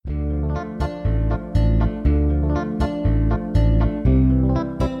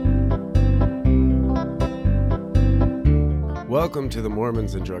Welcome to the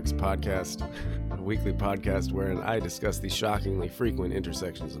Mormons and Drugs podcast, a weekly podcast wherein I discuss the shockingly frequent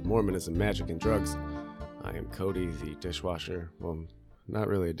intersections of Mormonism, magic, and drugs. I am Cody, the dishwasher. Well, not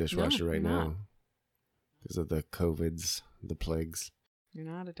really a dishwasher right now because of the COVIDs, the plagues. You're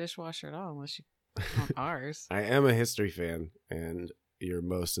not a dishwasher at all unless you count ours. I am a history fan, and you're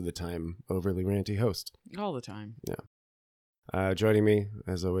most of the time overly ranty host. All the time. Yeah. Joining me,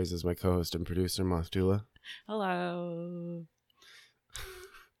 as always, is my co-host and producer, Mothula. Hello.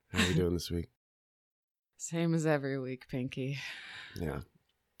 How are you doing this week? Same as every week, Pinky. Yeah,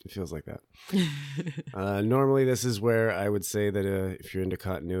 it feels like that. Normally, this is where I would say that if you're into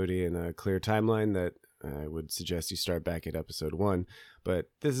continuity and a clear timeline, that I would suggest you start back at episode 1. But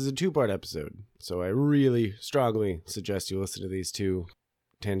this is a 2-part episode, so I really strongly suggest you listen to these 2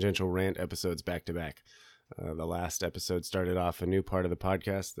 tangential rant episodes back to back. The last episode started off a new part of the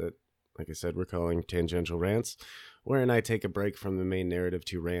podcast that, like I said, we're calling Tangential Rants, wherein I take a break from the main narrative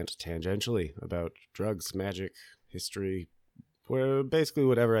to rant tangentially about drugs, magic, history, basically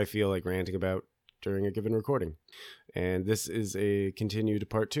whatever I feel like ranting about during a given recording. And this is a continued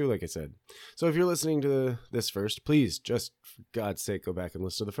part 2, like I said. So if you're listening to this first, please, just for God's sake, go back and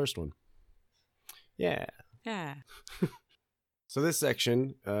listen to the first one. Yeah. Yeah. So this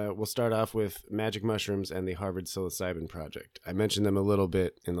section, we'll start off with magic mushrooms and the Harvard Psilocybin Project. I mentioned them a little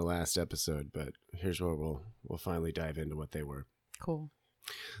bit in the last episode, but here's where we'll finally dive into what they were. Cool.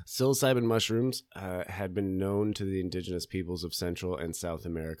 Psilocybin mushrooms had been known to the indigenous peoples of Central and South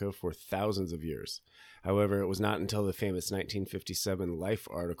America for thousands of years. However, it was not until the famous 1957 Life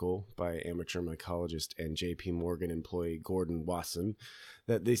article by amateur mycologist and J.P. Morgan employee Gordon Wasson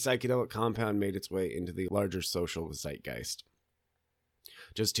that the psychedelic compound made its way into the larger social zeitgeist.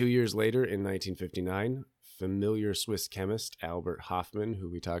 Just 2 years later, in 1959, familiar Swiss chemist Albert Hofmann, who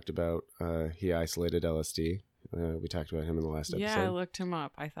we talked about, he isolated LSD. We talked about him in the last episode. Yeah, I looked him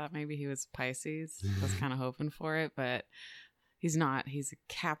up. I thought maybe he was Pisces. I was kind of hoping for it, but he's not. He's a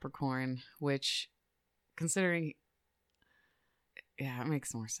Capricorn, which, considering, yeah, it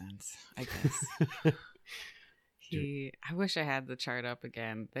makes more sense, I guess. I wish I had the chart up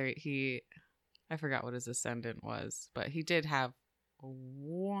again. I forgot what his ascendant was, but he did have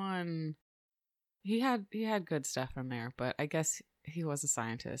he had good stuff in there, but I guess he was a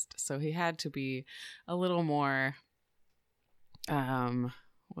scientist, so he had to be a little more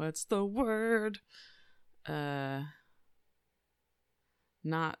what's the word,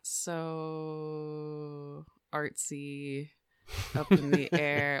 not so artsy, up in the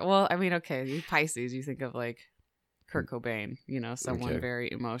air. Well, I mean, okay, Pisces, you think of like Kurt Cobain, someone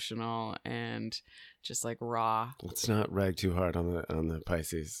very emotional and just like raw. Let's not rag too hard on the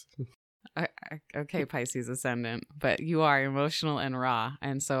Pisces. Okay, Pisces ascendant, but you are emotional and raw,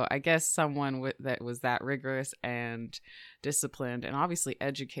 and so I guess someone that was that rigorous and disciplined and obviously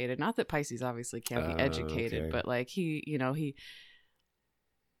educated. Not that Pisces obviously can't be educated, but like he.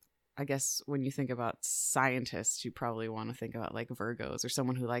 I guess when you think about scientists, you probably want to think about like Virgos or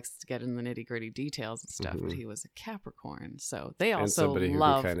someone who likes to get in the nitty gritty details and stuff. Mm-hmm. But he was a Capricorn, so they also and somebody who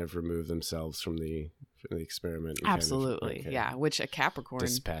could kind of remove themselves from the experiment. Absolutely, yeah. Which a Capricorn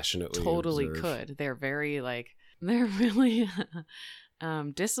dispassionately totally observe. Could. They're very they're really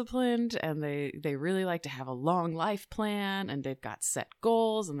disciplined, and they really like to have a long life plan, and they've got set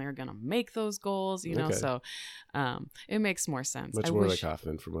goals, and they're gonna make those goals, okay. So it makes more sense. Much more like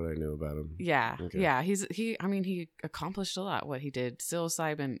Hoffman from what I knew about him. Yeah. Okay. Yeah, he accomplished a lot. What he did,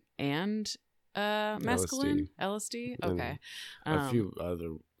 psilocybin and mescaline, LSD. Okay. A few other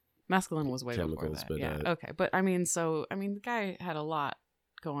mescaline was way chemicals, before that. But yeah. Okay. But the guy had a lot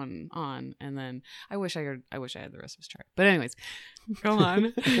going on, and then I wish I had the rest of his chart, but anyways, go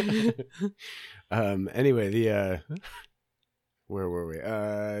on. Anyway, the where were we?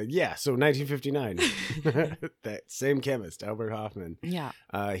 So 1959, that same chemist Albert Hofmann,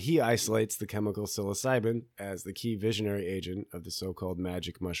 he isolates the chemical psilocybin as the key visionary agent of the so-called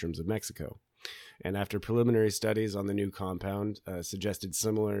magic mushrooms of Mexico. And after preliminary studies on the new compound suggested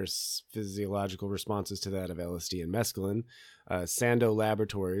similar physiological responses to that of LSD and mescaline, Sandoz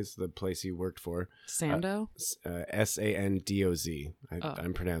Laboratories, the place he worked for. Sandoz? Sandoz.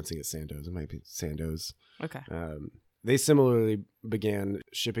 I'm pronouncing it Sandoz. It might be Sandoz. Okay. They similarly began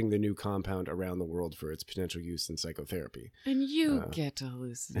shipping the new compound around the world for its potential use in psychotherapy. And you get to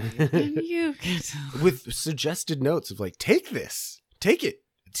hallucinate. And you get to... With suggested notes of like, take this. Take it.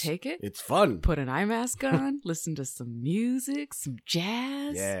 Take it. It's fun. Put an eye mask on. Listen to some music, some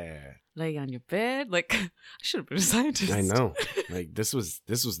jazz. Yeah. Lay on your bed. Like, I should have been a scientist. I know. Like this was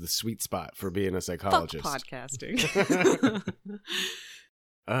the sweet spot for being a psychologist. Fuck podcasting.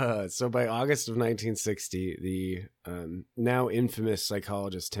 So by August of 1960, the now infamous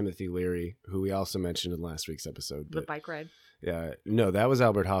psychologist Timothy Leary, who we also mentioned in last week's episode. The bike ride? Yeah, no, that was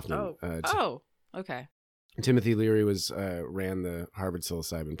Albert Hoffman. Okay. Timothy Leary ran the Harvard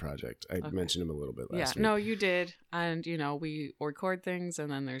Psilocybin Project. I mentioned him a little bit last week. No, you did. And, we record things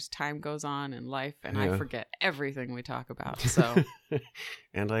and then there's time goes on in life and I forget everything we talk about. So,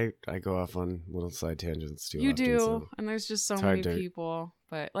 and I go off on little side tangents too. You often, do. so and there's just so many people.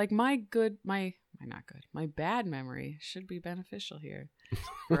 But like my bad memory should be beneficial here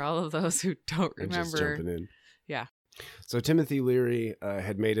for all of those who don't remember. Just jumping in. Yeah. So Timothy Leary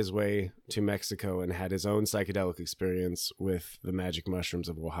had made his way to Mexico and had his own psychedelic experience with the magic mushrooms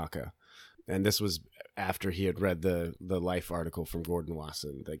of Oaxaca. And this was after he had read the Life article from Gordon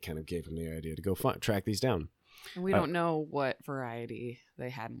Wasson that kind of gave him the idea to go track these down. And we don't know what variety they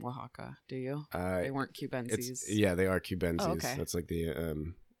had in Oaxaca, do you? They weren't Cubensis. Yeah, they are Cubensis. Oh, okay. That's like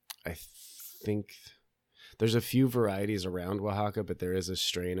the, I think... There's a few varieties around Oaxaca, but there is a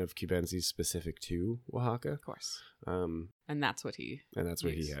strain of Cubensis specific to Oaxaca. Of course. And that's what he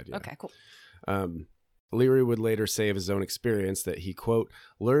had, yeah. Okay, cool. Leary would later say of his own experience that he, quote,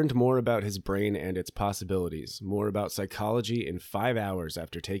 learned more about his brain and its possibilities, more about psychology in 5 hours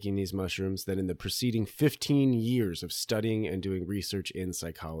after taking these mushrooms than in the preceding 15 years of studying and doing research in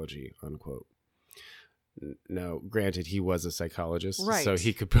psychology, unquote. Now, granted, he was a psychologist, right. So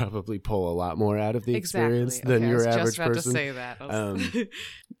he could probably pull a lot more out of the experience than your average person. I was just about to say that.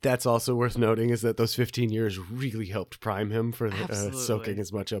 That's also worth noting is that those 15 years really helped prime him for soaking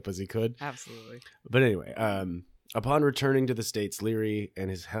as much up as he could. Absolutely. But anyway, upon returning to the States, Leary and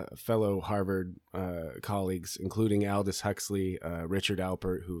his fellow Harvard colleagues, including Aldous Huxley, Richard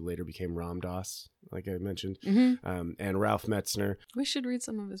Alpert, who later became Ram Dass, like I mentioned, and Ralph Metzner. We should read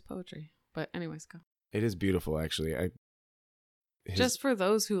some of his poetry. But anyways, go. It is beautiful, actually. Just for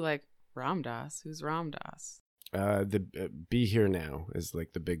those who like Ram Dass, who's Ram Dass? Be Here Now is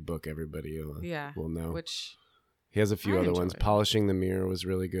like the big book everybody will know. Which he has a few other ones. Polishing the Mirror was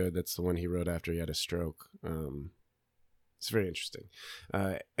really good. That's the one he wrote after he had a stroke. It's very interesting.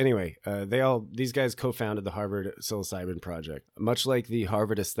 Anyway, these guys co-founded the Harvard Psilocybin Project. Much like the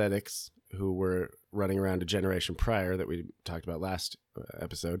Harvard Aesthetics, who were running around a generation prior that we talked about last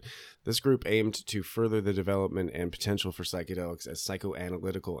episode, this group aimed to further the development and potential for psychedelics as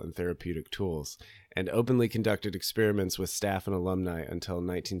psychoanalytical and therapeutic tools, and openly conducted experiments with staff and alumni until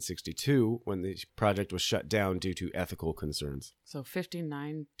 1962, when the project was shut down due to ethical concerns. So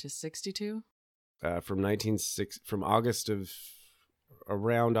 59 to 62? From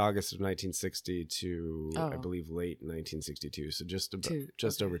around August of 1960 to I believe late 1962, so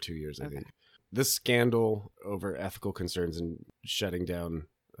just over 2 years, I think. This scandal over ethical concerns and shutting down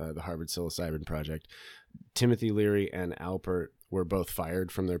the Harvard Psilocybin Project, Timothy Leary and Alpert were both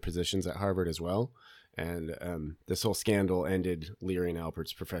fired from their positions at Harvard as well, and this whole scandal ended Leary and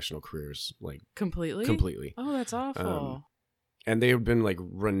Alpert's professional careers completely. Oh, that's awful. And they have been like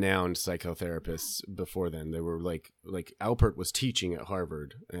renowned psychotherapists before then. They were like Alpert was teaching at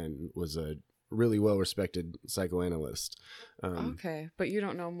Harvard and was a really well-respected psychoanalyst. Okay, but you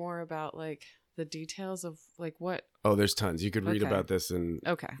don't know more about like the details of like what? Oh, there's tons. You could read about this, and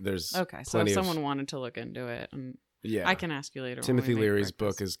there's so if someone wanted to look into it, and I can ask you later. Timothy Leary's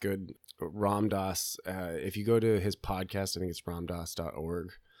book is good. Ram Dass. If you go to his podcast, I think it's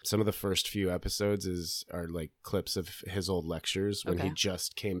ramdass.org. Some of the first few episodes are like clips of his old lectures when he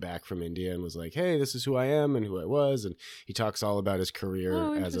just came back from India and was like, hey, this is who I am and who I was. And he talks all about his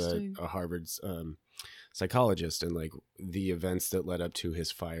career as a Harvard psychologist and like the events that led up to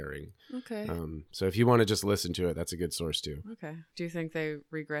his firing. Okay. So if you want to just listen to it, that's a good source too. Okay. Do you think they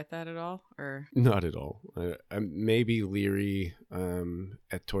regret that at all, or not at all? Maybe Leary,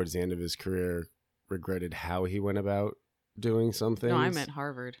 towards the end of his career, regretted how he went about doing something. No, I meant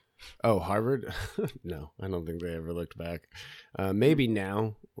Harvard. Oh, Harvard? No, I don't think they ever looked back. Maybe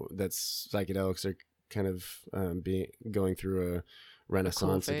now that psychedelics are kind of going through a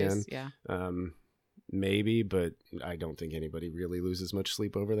renaissance again. Yeah. Maybe, but I don't think anybody really loses much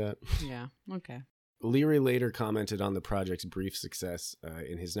sleep over that. Yeah. Okay. Leary later commented on the project's brief success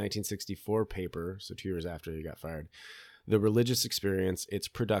in his 1964 paper, so 2 years after he got fired, The Religious Experience, Its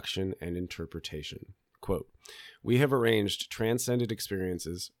Production and Interpretation. Quote, "We have arranged transcendent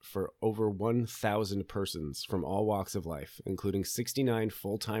experiences for over 1,000 persons from all walks of life, including 69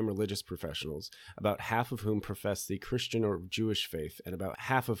 full-time religious professionals, about half of whom profess the Christian or Jewish faith, and about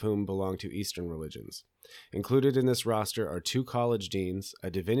half of whom belong to Eastern religions. Included in this roster are 2 college deans,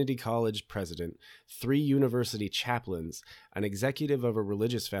 a divinity college president, 3 university chaplains, an executive of a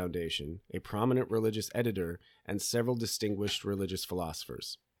religious foundation, a prominent religious editor, and several distinguished religious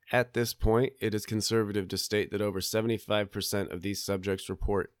philosophers. At this point, it is conservative to state that over 75% of these subjects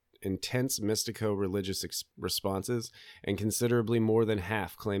report intense mystico-religious responses, and considerably more than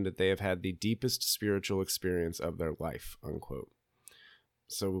half claim that they have had the deepest spiritual experience of their life," unquote.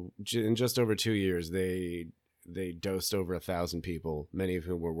 So in just over 2 years, they dosed over 1,000 people, many of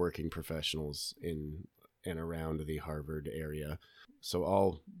whom were working professionals in and around the Harvard area. So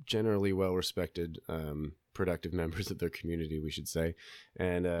all generally well-respected, productive members of their community, we should say.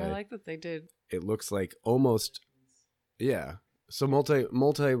 And I like that they did. It looks like almost, yeah. So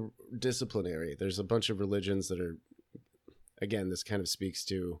multidisciplinary. There's a bunch of religions that are, again, this kind of speaks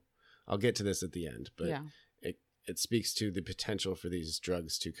to, I'll get to this at the end, but Yeah. it speaks to the potential for these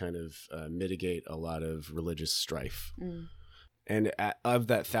drugs to kind of mitigate a lot of religious strife. And of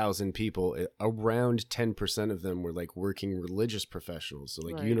that 1,000 people, around 10% of them were like working religious professionals. So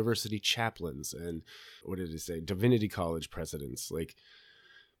like Right. university chaplains and what did it say? Divinity college presidents, like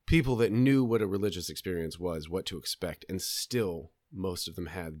people that knew what a religious experience was, what to expect. And still most of them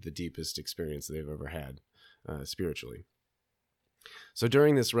had the deepest experience they've ever had spiritually. So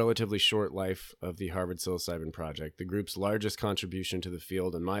during this relatively short life of the Harvard Psilocybin Project, the group's largest contribution to the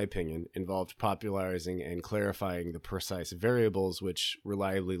field, in my opinion, involved popularizing and clarifying the precise variables which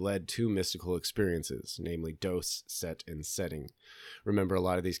reliably led to mystical experiences, namely dose, set, and setting. Remember, a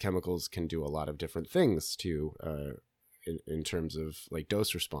lot of these chemicals can do a lot of different things to in terms of like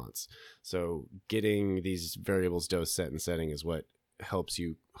dose response. So getting these variables dose, set, and setting is what helps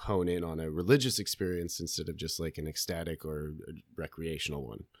you hone in on a religious experience instead of just like an ecstatic or recreational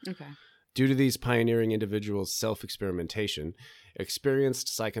one. Okay. Due to these pioneering individuals' self-experimentation, experienced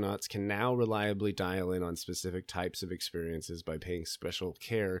psychonauts can now reliably dial in on specific types of experiences by paying special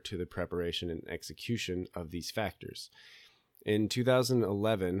care to the preparation and execution of these factors. In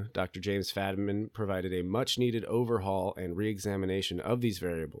 2011, Dr. James Fadiman provided a much-needed overhaul and re-examination of these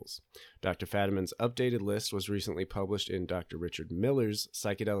variables. Dr. Fadiman's updated list was recently published in Dr. Richard Miller's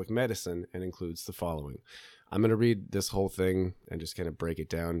Psychedelic Medicine and includes the following. I'm going to read this whole thing and just kind of break it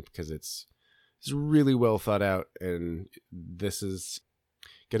down because it's really well thought out, and this is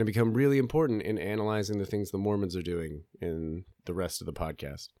going to become really important in analyzing the things the Mormons are doing in the rest of the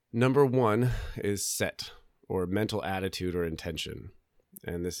podcast. Number 1 is set, or mental attitude or intention.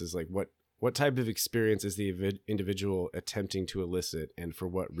 And this is like what type of experience is the individual attempting to elicit and for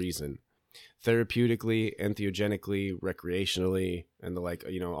what reason? Therapeutically, entheogenically, recreationally, and the like,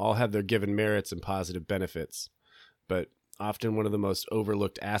 all have their given merits and positive benefits. But often one of the most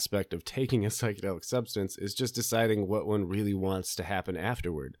overlooked aspect of taking a psychedelic substance is just deciding what one really wants to happen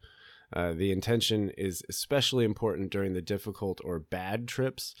afterward. The intention is especially important during the difficult or bad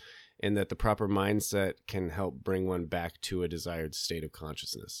trips, in that the proper mindset can help bring one back to a desired state of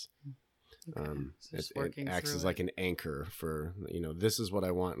consciousness. Okay. It acts as like an anchor for, this is what I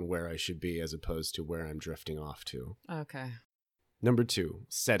want and where I should be, as opposed to where I'm drifting off to. Okay. Number 2,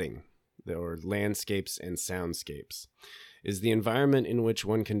 setting, or landscapes and soundscapes. Is the environment in which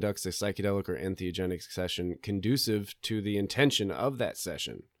one conducts a psychedelic or entheogenic session conducive to the intention of that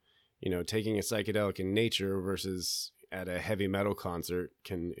session? Taking a psychedelic in nature versus at a heavy metal concert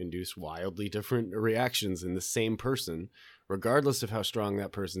can induce wildly different reactions in the same person, regardless of how strong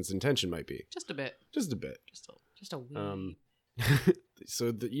that person's intention might be. Just a bit. Just a bit. Just a wee.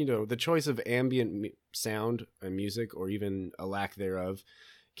 So the choice of ambient sound and music, or even a lack thereof,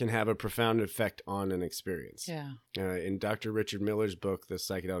 can have a profound effect on an experience. Yeah. In Dr. Richard Miller's book, The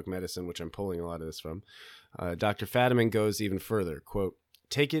Psychedelic Medicine, which I'm pulling a lot of this from, Dr. Fadiman goes even further. Quote,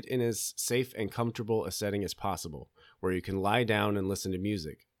 "Take it in as safe and comfortable a setting as possible, where you can lie down and listen to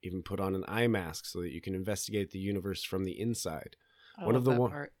music, even put on an eye mask so that you can investigate the universe from the inside." One of the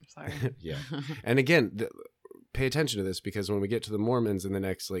part. Sorry. Yeah. And again, pay attention to this, because when we get to the Mormons in the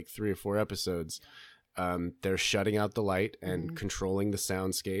next 3 or 4 episodes, they're shutting out the light and controlling the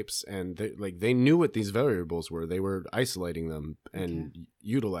soundscapes, and they knew what these variables were. They were isolating them and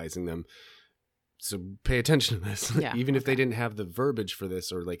utilizing them. So pay attention to this. Yeah, Even if they didn't have the verbiage for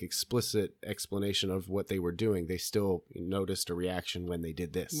this or explicit explanation of what they were doing, they still noticed a reaction when they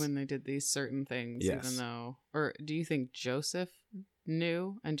did this. When they did these certain things, Yes. even though, or do you think Joseph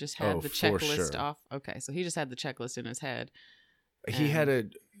knew and just had the for checklist sure. off? Okay, so he just had the checklist in his head. He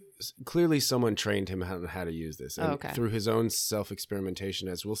had clearly someone trained him on how to use this. And okay. through his own self-experimentation,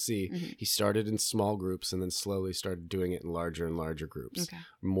 as we'll see, he started in small groups and then slowly started doing it in larger and larger groups,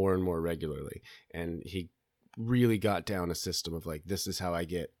 more and more regularly. And he really got down a system of like, this is how I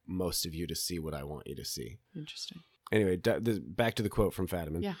get most of you to see what I want you to see. Interesting. Anyway, back to the quote from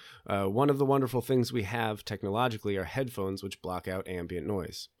Fadiman. Yeah. One of the wonderful things we have technologically are headphones which block out ambient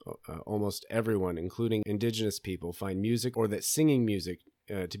noise. Almost everyone, including indigenous people, find music or that singing music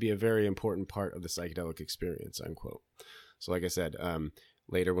to be a very important part of the psychedelic experience, unquote. So like I said,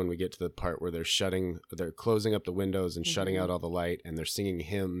 later when we get to the part where they're closing up the windows and shutting out all the light and they're singing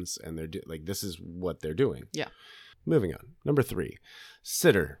hymns and they're like, this is what they're doing. Yeah. Moving on. Number 3,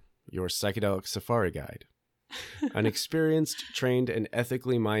 Sitter, your psychedelic safari guide. An experienced, trained, and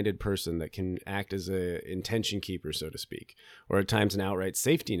ethically minded person that can act as an intention keeper, so to speak, or at times an outright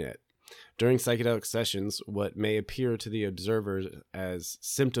safety net. During psychedelic sessions, what may appear to the observer as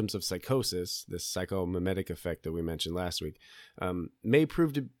symptoms of psychosis, this psychomimetic effect that we mentioned last week, may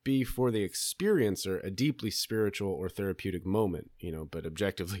prove to be for the experiencer a deeply spiritual or therapeutic moment, but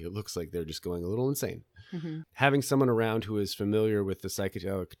objectively it looks like they're just going a little insane. Having someone around who is familiar with the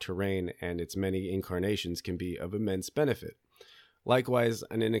psychedelic terrain and its many incarnations can be of immense benefit. Likewise,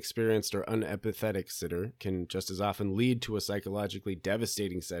 an inexperienced or unempathetic sitter can just as often lead to a psychologically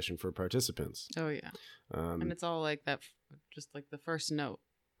devastating session for participants. Oh, yeah. And it's all like that, just like the first note,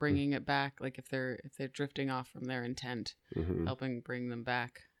 bringing it back, like if they're drifting off from their intent, helping bring them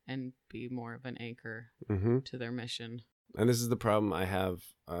back and be more of an anchor to their mission. And this is the problem I have,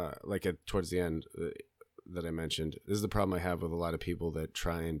 towards the end that I mentioned. This is the problem I have with a lot of people that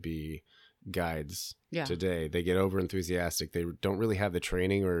try and be guides today. They get over enthusiastic. They don't really have the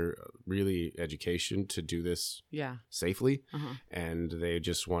training or really education to do this safely, and they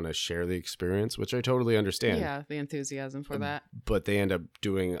just want to share the experience, which I totally understand. Yeah, the enthusiasm for that. But they end up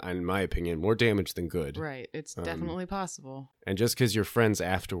doing, in my opinion, more damage than good. Right. It's definitely possible. And just because you're friends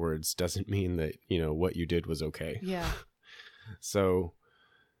afterwards doesn't mean that, what you did was okay. Yeah. So,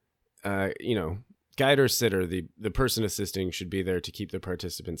 guide or sitter, the person assisting should be there to keep the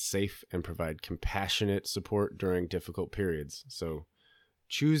participants safe and provide compassionate support during difficult periods. So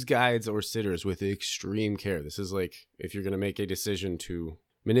choose guides or sitters with extreme care. This is like, if you're going to make a decision to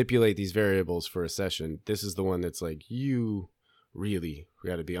manipulate these variables for a session, this is the one that's like, you really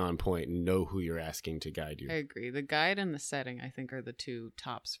got to be on point and know who you're asking to guide you. I agree. The guide and the setting, I think, are the two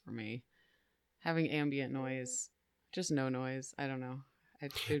tops for me. Having ambient noise, just no noise. I don't know.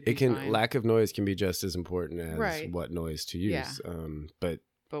 Lack of noise can be just as important as what noise to use. But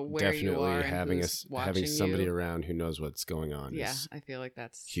where definitely you are having somebody around who knows what's going on. is I feel like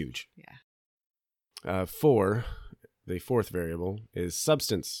that's huge. Yeah. 4, the fourth variable is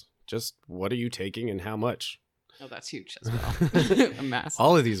substance. Just what are you taking and how much? Oh, that's huge as well. A massive.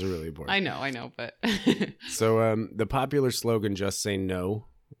 All of these are really important. I know, but so the popular slogan "Just Say No,"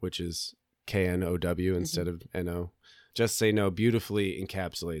 which is KNOW instead of NO. Just Say No beautifully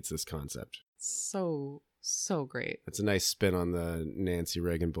encapsulates this concept. So great. It's a nice spin on the Nancy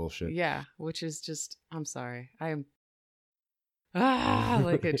Reagan bullshit. Yeah, which is just, I'm sorry.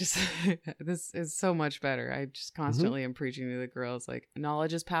 It just, this is so much better. I just constantly am preaching to the girls, like,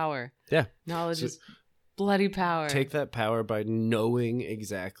 knowledge is power. Yeah. Knowledge is bloody power. Take that power by knowing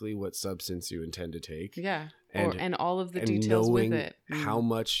exactly what substance you intend to take. Yeah. And all of the details with it. How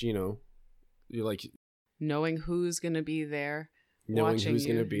much, you're like... Knowing who's going to be there,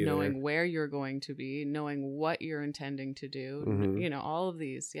 knowing where you're going to be, knowing what you're intending to do, all of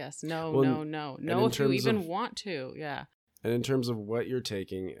these. Yes. No, if you even want to. Yeah. And in terms of what you're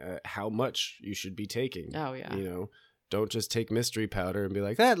taking, how much you should be taking. Oh, yeah. Don't just take mystery powder and be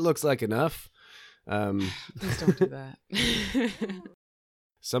like, that looks like enough. Please don't do that.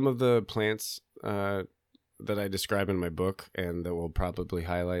 Some of the plants that I describe in my book and that we'll probably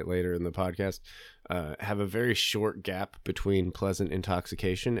highlight later in the podcast have a very short gap between pleasant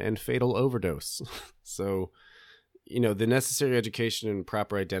intoxication and fatal overdose. So, the necessary education and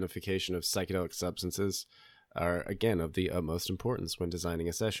proper identification of psychedelic substances are, again, of the utmost importance when designing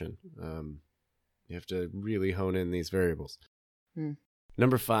a session. You have to really hone in these variables.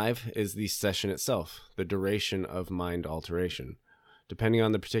 Number 5 is the session itself, the duration of mind alteration. Depending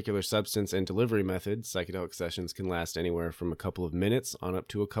on the particular substance and delivery method, psychedelic sessions can last anywhere from a couple of minutes on up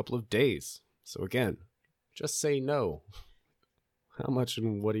to a couple of days. So again, just say no. How much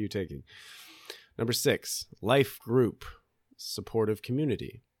and what are you taking? Number 6, life group, supportive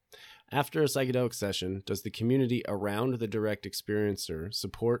community. After a psychedelic session, does the community around the direct experiencer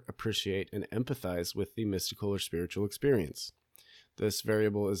support, appreciate, and empathize with the mystical or spiritual experience? This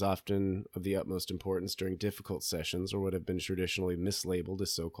variable is often of the utmost importance during difficult sessions or what have been traditionally mislabeled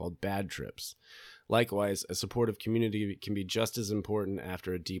as so-called bad trips. Likewise, a supportive community can be just as important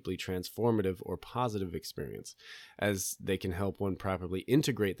after a deeply transformative or positive experience, as they can help one properly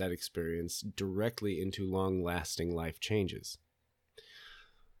integrate that experience directly into long-lasting life changes.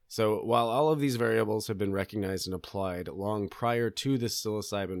 So while all of these variables have been recognized and applied long prior to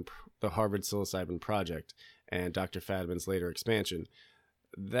the Harvard Psilocybin Project and Dr. Fadiman's later expansion,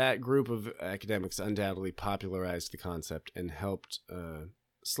 that group of academics undoubtedly popularized the concept and helped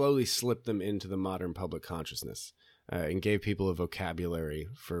slowly slip them into the modern public consciousness and gave people a vocabulary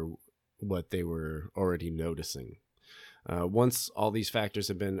for what they were already noticing. Once all these factors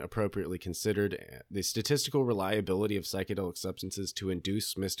have been appropriately considered, the statistical reliability of psychedelic substances to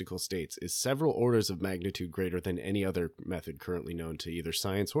induce mystical states is several orders of magnitude greater than any other method currently known to either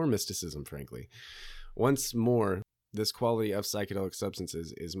science or mysticism, frankly. Once more, this quality of psychedelic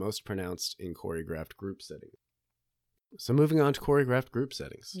substances is most pronounced in choreographed group settings. So moving on to choreographed group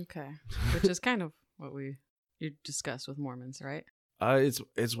settings. Okay. Which is kind of what you discussed with Mormons, right?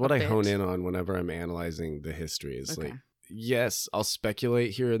 It's what I hone in on whenever I'm analyzing the history. It's like, yes, I'll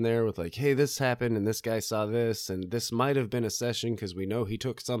speculate here and there with like, hey, this happened and this guy saw this and this might have been a session because we know he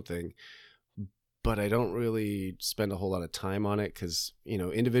took something, but I don't really spend a whole lot of time on it because,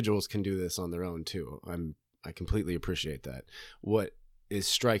 individuals can do this on their own too. I completely appreciate that. What is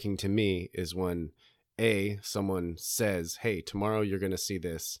striking to me is when someone says, hey, tomorrow you're going to see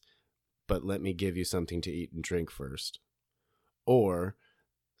this, but let me give you something to eat and drink first. Or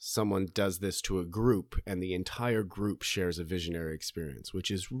someone does this to a group and the entire group shares a visionary experience, which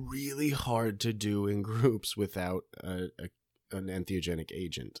is really hard to do in groups without an entheogenic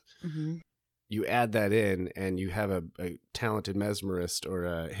agent. Mm-hmm. You add that in and you have a talented mesmerist or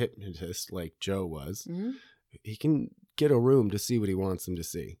a hypnotist like Joe was. Mm-hmm. He can get a room to see what he wants them to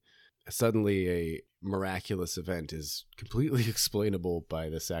see. Suddenly a miraculous event is completely explainable by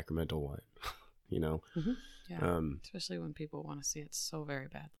the sacramental wine, Mm-hmm. Yeah, especially when people want to see it so very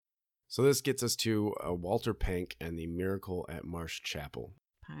bad. So this gets us to Walter Pank and the Miracle at Marsh Chapel.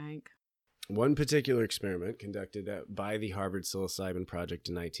 Pank. One particular experiment conducted by the Harvard Psilocybin Project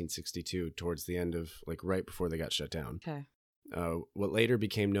in 1962 towards the end of, right before they got shut down. Okay. What later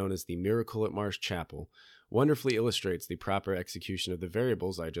became known as the Miracle at Marsh Chapel wonderfully illustrates the proper execution of the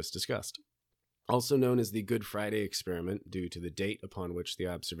variables I just discussed. Also known as the Good Friday experiment due to the date upon which the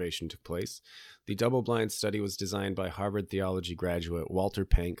observation took place, the double-blind study was designed by Harvard theology graduate Walter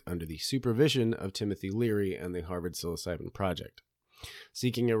Pank under the supervision of Timothy Leary and the Harvard Psilocybin Project.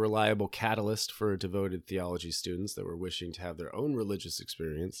 Seeking a reliable catalyst for devoted theology students that were wishing to have their own religious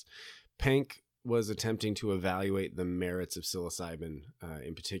experience, Pank was attempting to evaluate the merits of psilocybin,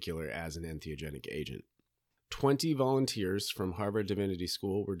 in particular as an entheogenic agent. 20 volunteers from Harvard Divinity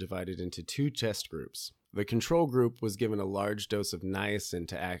School were divided into two test groups. The control group was given a large dose of niacin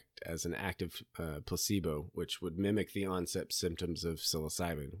to act as an active placebo, which would mimic the onset symptoms of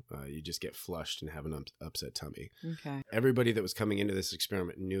psilocybin. You just get flushed and have an upset tummy. Okay. Everybody that was coming into this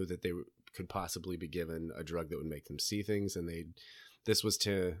experiment knew that they could possibly be given a drug that would make them see things, and this was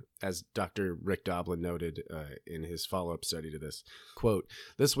to, as Dr. Rick Doblin noted in his follow-up study to this, quote,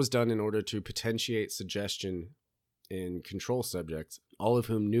 "This was done in order to potentiate suggestion in control subjects, all of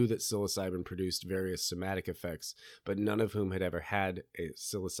whom knew that psilocybin produced various somatic effects, but none of whom had ever had a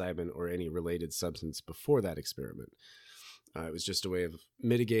psilocybin or any related substance before that experiment. It was just a way of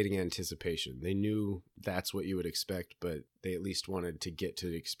mitigating anticipation. They knew that's what you would expect, but they at least wanted to get to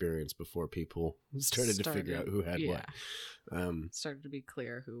the experience before people started to figure out who had what. Started to be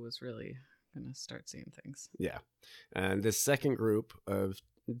clear who was really going to start seeing things. Yeah. And this second group of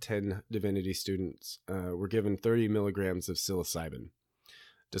 10 divinity students were given 30 milligrams of psilocybin.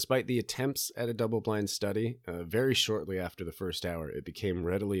 Despite the attempts at a double-blind study, very shortly after the first hour, it became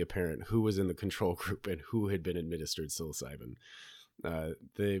readily apparent who was in the control group and who had been administered psilocybin.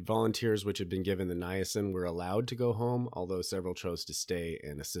 The volunteers which had been given the niacin were allowed to go home, although several chose to stay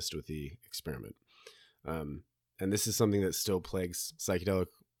and assist with the experiment. And this is something that still plagues psychedelic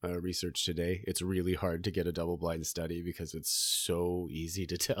research today. It's really hard to get a double-blind study because it's so easy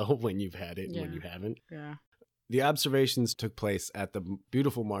to tell when you've had it and when you haven't. Yeah. The observations took place at the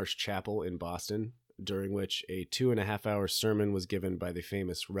beautiful Marsh Chapel in Boston, during which a 2.5-hour sermon was given by the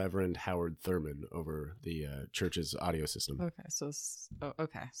famous Reverend Howard Thurman over the church's audio system.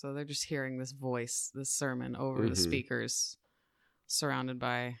 Okay, so they're just hearing this voice, this sermon over the speakers, surrounded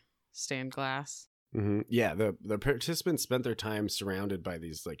by stained glass. Yeah, the participants spent their time surrounded by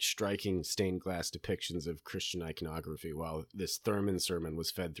these like striking stained glass depictions of Christian iconography while this Thurman sermon was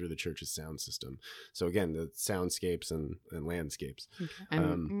fed through the church's sound system. So again, the soundscapes and landscapes. Okay.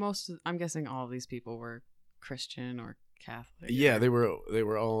 And I'm guessing all of these people were Christian or Catholic. Yeah, they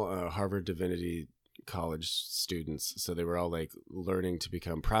were all Harvard Divinity College students, so they were all like learning to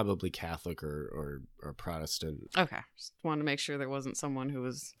become probably Catholic or Protestant. Okay, just wanted to make sure there wasn't someone who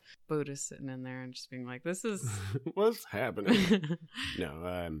was Buddhist sitting in there and just being like, "This is what's happening."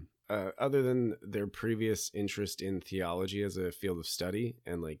 No, other than their previous interest in theology as a field of study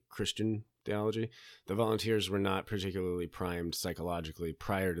and like Christian theology, the volunteers were not particularly primed psychologically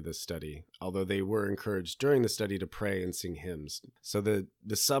prior to this study, although they were encouraged during the study to pray and sing hymns. So the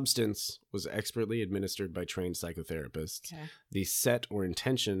substance was expertly administered by trained psychotherapists. Okay. The set or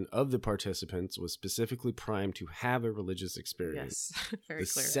intention of the participants was specifically primed to have a religious experience. Yes, very the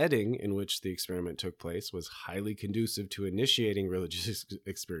clear. setting in which the experiment took place was highly conducive to initiating religious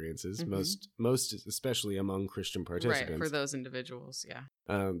experiences, most especially among Christian participants. Right, for those individuals, yeah.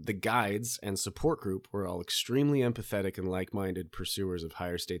 The guides and support group were all extremely empathetic and like-minded pursuers of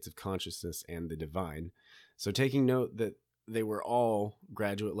higher states of consciousness and the divine. So taking note that they were all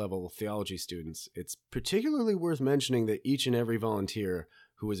graduate-level theology students, it's particularly worth mentioning that each and every volunteer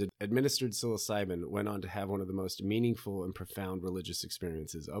who was administered psilocybin went on to have one of the most meaningful and profound religious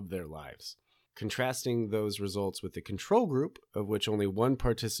experiences of their lives. Contrasting those results with the control group, of which only one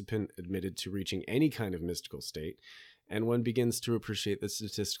participant admitted to reaching any kind of mystical state, and one begins to appreciate the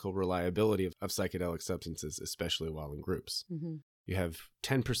statistical reliability of psychedelic substances, especially while in groups. You have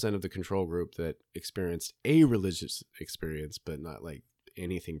 10% of the control group that experienced a religious experience, but not like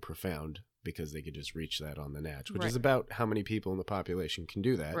anything profound, because they could just reach that on the natch, which is about how many people in the population can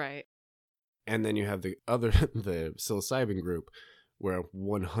do that. Right. And then you have the psilocybin group, where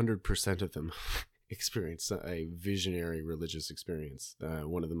 100% of them experience a visionary religious experience,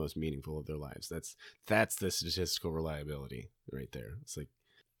 one of the most meaningful of their lives. That's the statistical reliability right there. It's like,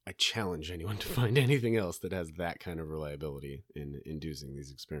 I challenge anyone to find anything else that has that kind of reliability in inducing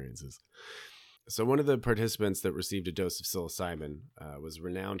these experiences. So one of the participants that received a dose of psilocybin was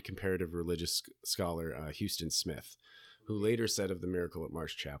renowned comparative religious scholar Houston Smith, who later said of the miracle at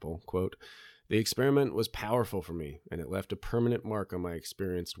Marsh Chapel, quote, "The experiment was powerful for me, and it left a permanent mark on my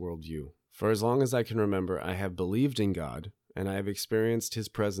experienced worldview. For as long as I can remember, I have believed in God, and I have experienced his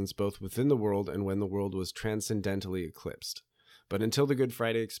presence both within the world and when the world was transcendentally eclipsed. But until the Good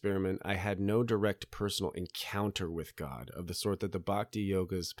Friday experiment, I had no direct personal encounter with God of the sort that the Bhakti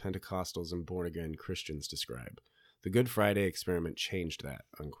Yogas, Pentecostals, and born-again Christians describe. The Good Friday experiment changed that,"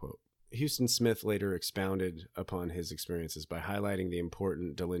 unquote. Houston Smith later expounded upon his experiences by highlighting the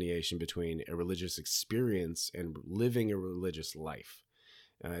important delineation between a religious experience and living a religious life.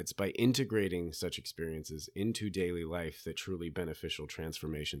 It's by integrating such experiences into daily life that truly beneficial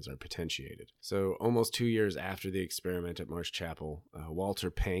transformations are potentiated. So almost 2 years after the experiment at Marsh Chapel,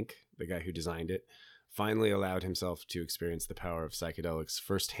 Walter Pank, the guy who designed it, finally allowed himself to experience the power of psychedelics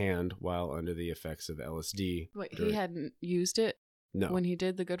firsthand while under the effects of LSD. Wait, he hadn't used it No. when he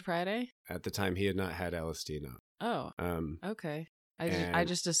did the Good Friday? At the time, he had not had LSD, no. Oh, okay. I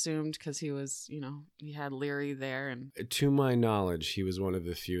just assumed because he was, he had Leary there. And to my knowledge, he was one of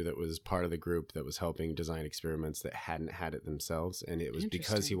the few that was part of the group that was helping design experiments that hadn't had it themselves. And it was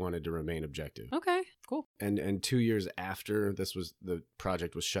because he wanted to remain objective. Okay, cool. And 2 years after the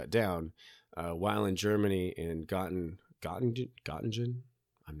project was shut down, while in Germany in Göttingen,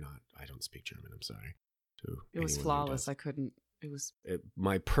 I don't speak German, I'm sorry. It was flawless. I couldn't. It was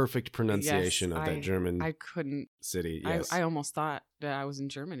my perfect pronunciation of that German I couldn't city. Yes. I almost thought that I was in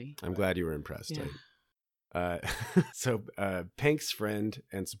Germany. I'm glad you were impressed. Yeah. So Pank's friend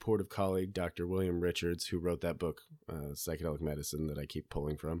and supportive colleague, Dr. William Richards, who wrote that book, Psychedelic Medicine, that I keep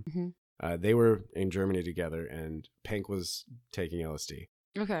pulling from, they were in Germany together, and Pank was taking LSD.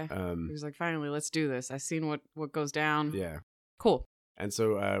 Okay. He was like, finally, let's do this. I've seen what goes down. Yeah. Cool. And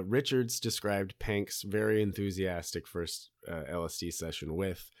so Richards described Pank's very enthusiastic first LSD session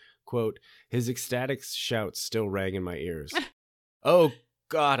with, quote, "His ecstatic shouts still rang in my ears. Oh,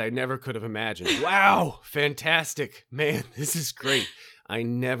 God, I never could have imagined. Wow, fantastic. Man, this is great. I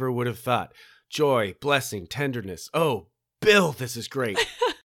never would have thought. Joy, blessing, tenderness. Oh, Bill, this is great."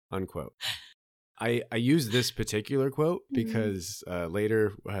 Unquote. I use this particular quote because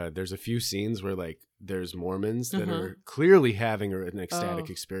later there's a few scenes where like there's Mormons that are clearly having an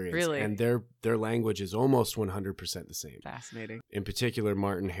ecstatic experience. Really? And their language is almost 100% the same. Fascinating. In particular,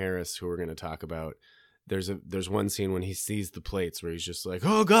 Martin Harris, who we're going to talk about, there's one scene when he sees the plates where he's just like,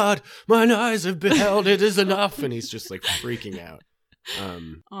 "Oh God, mine eyes have beheld, it is enough." And he's just like freaking out.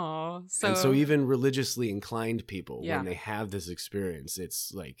 Oh, And so even religiously inclined people, Yeah. when they have this experience,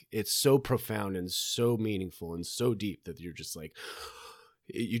 it's so profound and so meaningful and so deep that you're just like,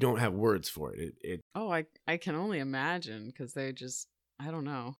 you don't have words for it. I can only imagine, because they just, I don't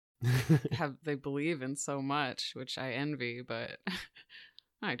know, they believe in so much, which I envy, but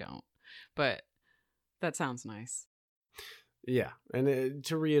I don't. But that sounds nice. Yeah. And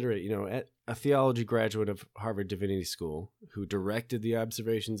to reiterate, a theology graduate of Harvard Divinity School who directed the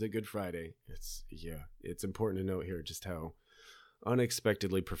observations at Good Friday, it's important to note here just how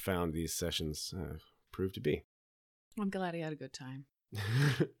unexpectedly profound these sessions proved to be. I'm glad he had a good time.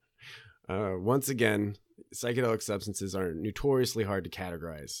 Once again, psychedelic substances are notoriously hard to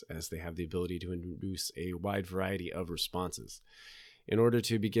categorize, as they have the ability to induce a wide variety of responses. In order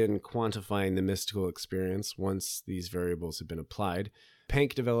to begin quantifying the mystical experience, once these variables have been applied,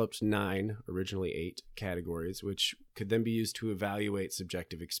 Pank developed 9, originally 8, categories, which could then be used to evaluate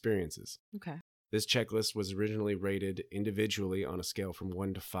subjective experiences. Okay. This checklist was originally rated individually on a scale from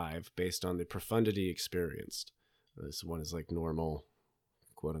 1 to 5 based on the profundity experienced. This one is like normal,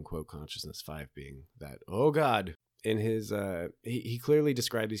 quote-unquote, consciousness, 5 being that, oh God. In his, he clearly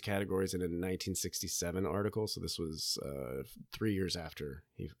described these categories in a 1967 article, so this was 3 years after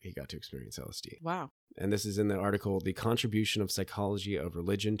he got to experience LSD. Wow. And this is in the article, The Contribution of Psychology of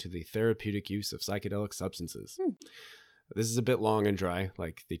Religion to the Therapeutic Use of Psychedelic Substances. This is a bit long and dry,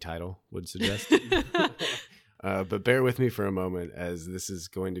 like the title would suggest. But bear with me for a moment, as this is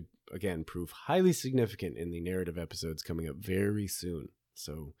going to, again, prove highly significant in the narrative episodes coming up very soon.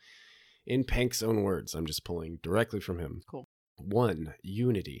 So, in Pank's own words, I'm just pulling directly from him. Cool. 1.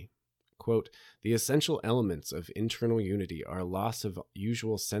 Unity. Quote, the essential elements of internal unity are loss of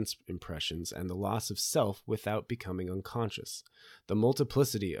usual sense impressions and the loss of self without becoming unconscious. The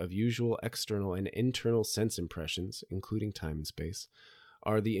multiplicity of usual external and internal sense impressions, including time and space,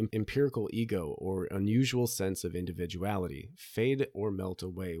 are the empirical ego or unusual sense of individuality, fade or melt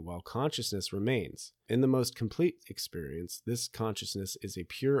away while consciousness remains. In the most complete experience, this consciousness is a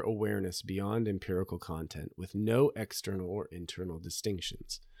pure awareness beyond empirical content with no external or internal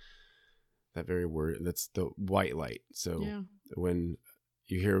distinctions. That very word, that's the white light. So when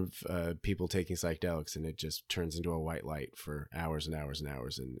you hear of people taking psychedelics and it just turns into a white light for hours and hours and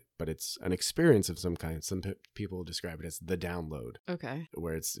hours, but it's an experience of some kind. Some people describe it as the download. Okay.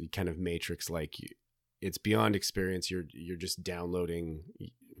 Where it's kind of matrix-like. It's beyond experience. You're just downloading,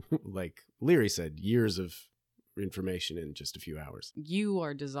 like Leary said, years of information in just a few hours. You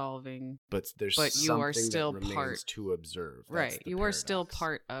are dissolving, but you are still that remains part to observe. Right. You paradox. Are still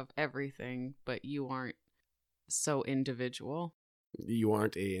part of everything, but you aren't so individual. You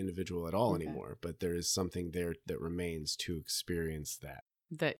aren't a individual at all anymore, but there is something there that remains to experience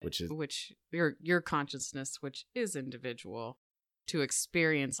which your consciousness, which is individual, to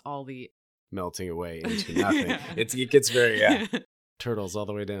experience all the melting away into nothing. It gets very turtles all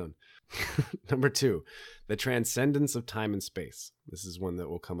the way down. Number 2, the transcendence of time and space. This is one that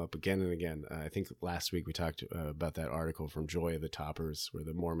will come up again and again. I think last week we talked about that article from Joy of the Toppers, where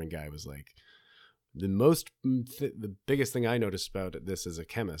the Mormon guy was like, the biggest thing I noticed about this as a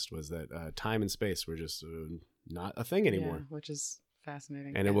chemist was that time and space were just not a thing anymore. Yeah, which is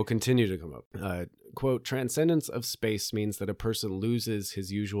fascinating. And it will continue to come up. Quote, transcendence of space means that a person loses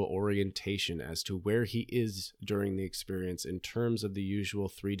his usual orientation as to where he is during the experience in terms of the usual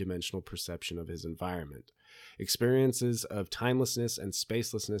three-dimensional perception of his environment. Experiences of timelessness and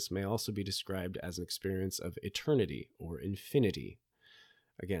spacelessness may also be described as an experience of eternity or infinity.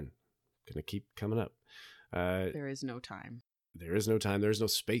 Again, gonna keep coming up. There is no time. There is no time. There is no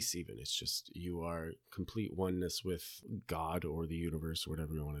space even. It's just you are complete oneness with God or the universe, or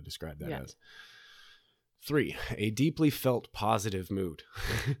whatever you want to describe that as. 3, a deeply felt positive mood.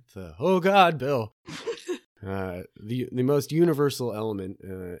 Oh God, Bill. The most universal element,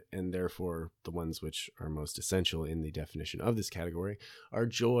 and therefore the ones which are most essential in the definition of this category, are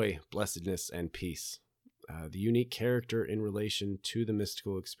joy, blessedness, and peace. The unique character in relation to the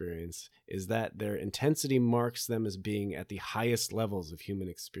mystical experience is that their intensity marks them as being at the highest levels of human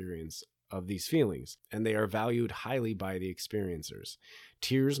experience of these feelings, and they are valued highly by the experiencers.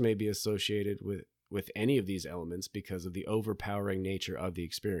 Tears may be associated with any of these elements because of the overpowering nature of the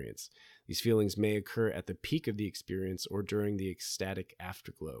experience. These feelings may occur at the peak of the experience or during the ecstatic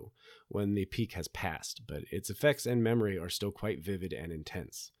afterglow, when the peak has passed, but its effects and memory are still quite vivid and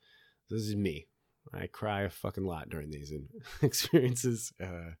intense. This is me. I cry a fucking lot during these experiences,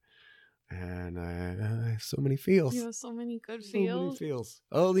 and I have so many feels. You have so many good feels. So many feels.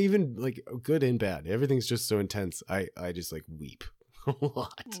 Oh, even like good and bad. Everything's just so intense. I just like weep a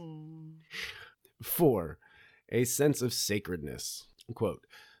lot. 4, a sense of sacredness. Quote,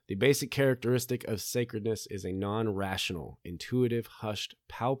 the basic characteristic of sacredness is a non-rational, intuitive, hushed,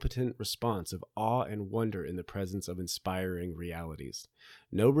 palpitant response of awe and wonder in the presence of inspiring realities.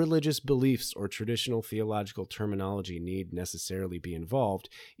 No religious beliefs or traditional theological terminology need necessarily be involved,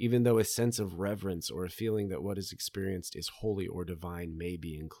 even though a sense of reverence or a feeling that what is experienced is holy or divine may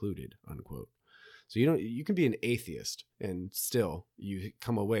be included, unquote. So you can be an atheist and still you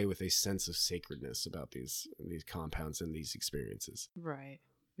come away with a sense of sacredness about these compounds and these experiences. Right.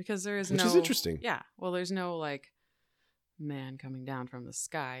 Because there is Which is interesting. Yeah. Well, there's no like man coming down from the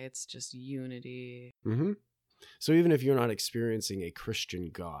sky. It's just unity. Mm-hmm. So even if you're not experiencing a Christian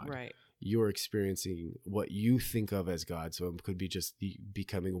God, right, you're experiencing what you think of as God. So it could be just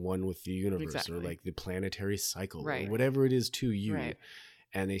becoming one with the universe, exactly, or like the planetary cycle, right, or whatever it is to you, right,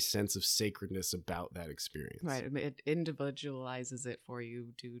 and a sense of sacredness about that experience. Right. It individualizes it for you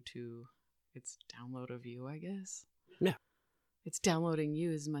due to its download of you, I guess. Yeah. It's downloading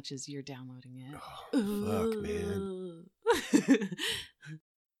you as much as you're downloading it. Oh, fuck,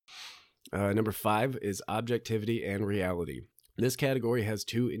 man. Number 5 is objectivity and reality. This category has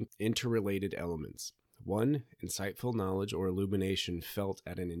two interrelated elements. One, insightful knowledge or illumination felt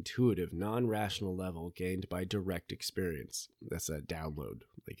at an intuitive, non-rational level gained by direct experience. That's a download.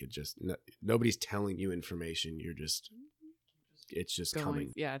 Like nobody's telling you information. It's just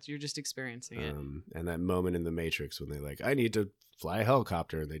coming. Yeah, you're just experiencing it. And that moment in the Matrix when they're like, I need to fly a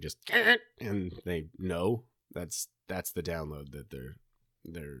helicopter, and they just, and they know that's the download that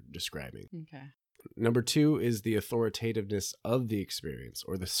they're describing. Okay. Number 2 is the authoritativeness of the experience,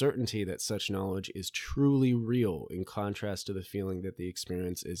 or the certainty that such knowledge is truly real, in contrast to the feeling that the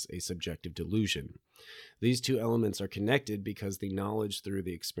experience is a subjective delusion. These two elements are connected because the knowledge through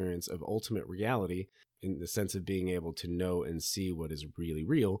the experience of ultimate reality, in the sense of being able to know and see what is really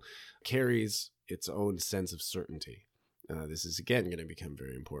real, carries its own sense of certainty. This is, again, going to become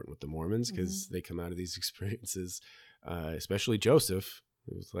very important with the Mormons, because they come out of these experiences, especially Joseph.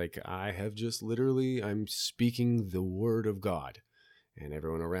 It was like, I'm speaking the word of God. And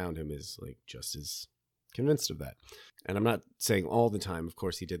everyone around him is like just as convinced of that. And I'm not saying all the time. Of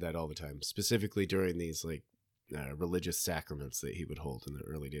course, he did that all the time, specifically during these religious sacraments that he would hold in the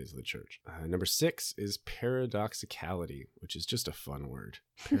early days of the church. Number 6 is paradoxicality, which is just a fun word.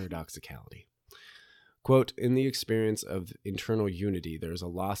 Paradoxicality. Quote, in the experience of internal unity, there is a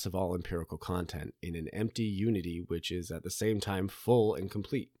loss of all empirical content in an empty unity which is at the same time full and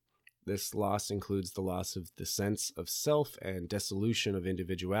complete. This loss includes the loss of the sense of self and dissolution of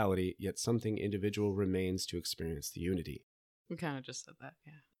individuality, yet something individual remains to experience the unity. We kind of just said that,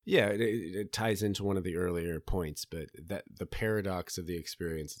 yeah. Yeah, it ties into one of the earlier points, but that the paradox of the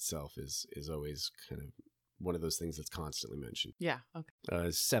experience itself is always kind of one of those things that's constantly mentioned. Yeah, okay.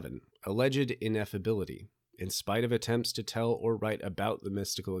 7, alleged ineffability. In spite of attempts to tell or write about the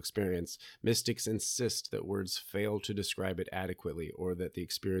mystical experience, mystics insist that words fail to describe it adequately, or that the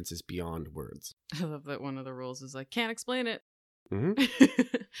experience is beyond words. I love that one of the rules is like, can't explain it.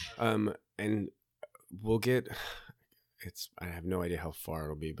 Mm-hmm. And we'll get... I have no idea how far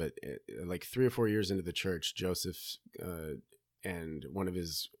it'll be, but like 3 or 4 years into the church, Joseph and one of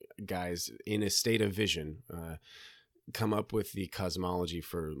his guys in a state of vision come up with the cosmology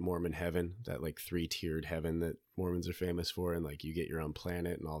for Mormon heaven, that like 3-tiered heaven that Mormons are famous for, and like you get your own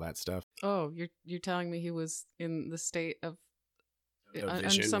planet and all that stuff. Oh, you're telling me he was in the state of under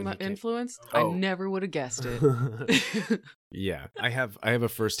vision some when he influence? Oh. I never would have guessed it. Yeah, I have a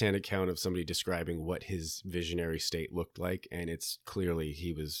firsthand account of somebody describing what his visionary state looked like, and it's clearly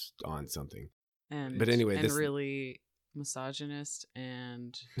he was on something. But anyway, and really misogynist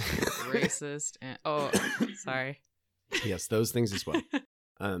and racist and sorry. Yes, those things as well.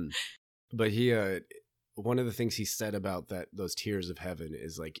 But he one of the things he said about those tiers of heaven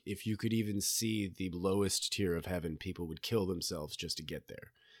is like, if you could even see the lowest tier of heaven, people would kill themselves just to get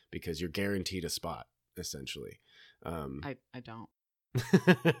there, because you're guaranteed a spot, essentially. I don't.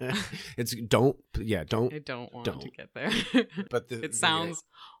 I don't want to get there. But it sounds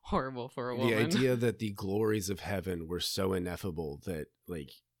horrible for a woman. The idea that the glories of heaven were so ineffable that,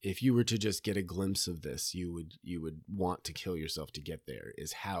 like, if you were to just get a glimpse of this, you would want to kill yourself to get there,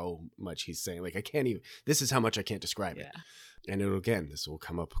 is how much he's saying. Like, this is how much I can't describe it. And this will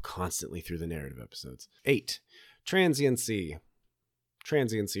come up constantly through the narrative episodes. 8, transiency.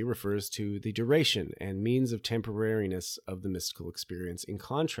 Transiency refers to the duration and means of temporariness of the mystical experience, in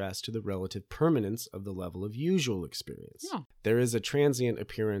contrast to the relative permanence of the level of usual experience. Oh. There is a transient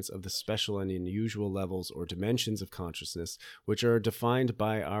appearance of the special and unusual levels or dimensions of consciousness, which are defined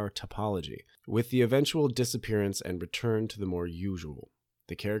by our topology, with the eventual disappearance and return to the more usual.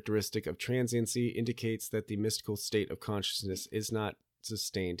 The characteristic of transiency indicates that the mystical state of consciousness is not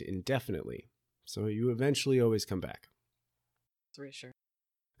sustained indefinitely, so you eventually always come back. It's reassuring.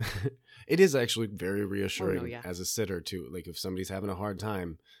 It is actually very reassuring yeah. as a sitter too. Like if somebody's having a hard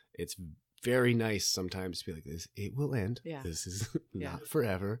time, it's very nice sometimes to be like, "This it will end. Yeah. This is not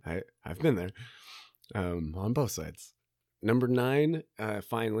forever." I've been there, on both sides. Number 9,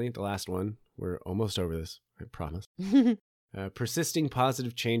 finally the last one. We're almost over this. I promise. Persisting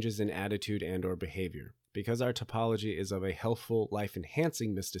positive changes in attitude and or behavior. Because our topology is of a healthful,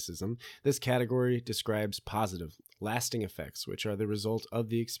 life-enhancing mysticism, this category describes positive, lasting effects, which are the result of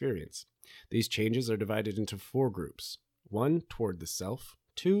the experience. These changes are divided into 4 groups. 1 toward the self,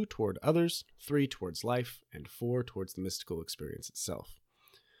 2 toward others, 3 towards life, and 4 towards the mystical experience itself.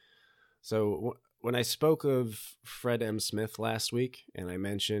 So when I spoke of Fred M. Smith last week, and I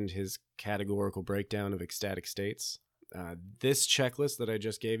mentioned his categorical breakdown of ecstatic states, this checklist that I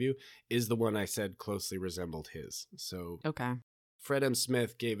just gave you is the one I said closely resembled his. So Okay. Fred M.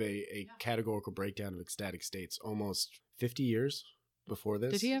 Smith gave a categorical breakdown of ecstatic states almost 50 years before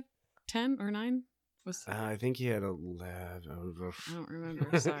this. Did he have 10 or 9? I think he had 11. I don't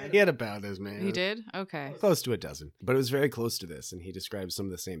remember. Sorry. He had about as many. He did? Okay. Close to a dozen. But it was very close to this, and he describes some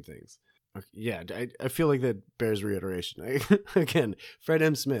of the same things. Yeah, I feel like that bears reiteration. Again, Fred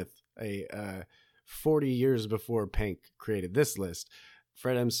M. Smith, 40 years before Pank created this list,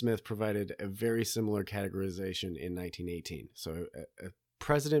 Fred M. Smith provided a very similar categorization in 1918. So a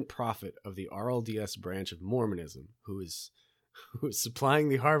president prophet of the RLDS branch of Mormonism, who is supplying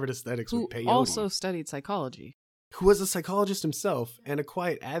the Harvard aesthetics with peyote. Who also studied psychology. Who was a psychologist himself and a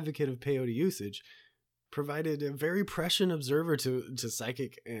quiet advocate of peyote usage, provided a very prescient observer to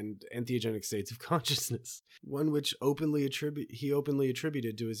psychic and entheogenic states of consciousness, one which he openly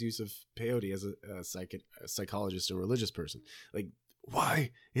attributed to his use of peyote as a psychologist and religious person. Like,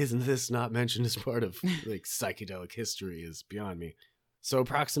 why isn't this not mentioned as part of like psychedelic history is beyond me. So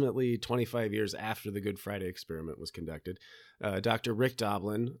approximately 25 years after the Good Friday experiment was conducted, Dr. Rick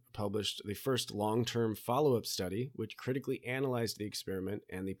Doblin published the first long-term follow-up study, which critically analyzed the experiment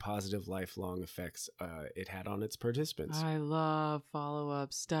and the positive lifelong effects it had on its participants. I love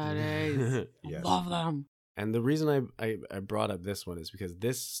follow-up studies. Yes. I love them. And the reason I brought up this one is because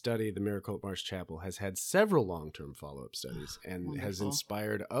this study, the Miracle at Marsh Chapel, has had several long-term follow-up studies and has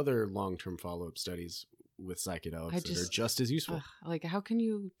inspired other long-term follow-up studies with psychedelics that are just as useful. Like, how can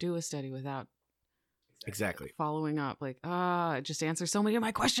you do a study without following up? Like, it just answers so many of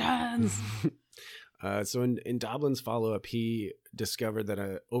my questions. So in Doblin's follow-up, he discovered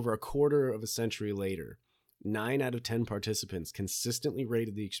that over a quarter of a century later, 9 out of 10 participants consistently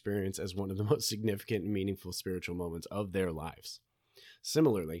rated the experience as one of the most significant and meaningful spiritual moments of their lives.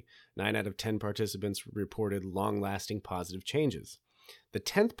 Similarly, 9 out of 10 participants reported long-lasting positive changes. The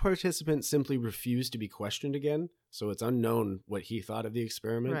 10th participant simply refused to be questioned again, so it's unknown what he thought of the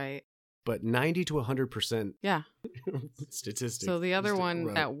experiment. Right. But 90 to 100% statistics. So the other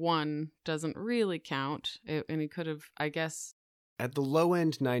one, that one, doesn't really count. And he could have, I guess. At the low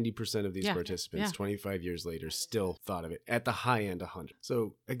end, 90% of these participants, 25 years later, still thought of it. At the high end, 100.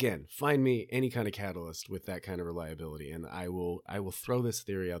 So again, find me any kind of catalyst with that kind of reliability, and I will throw this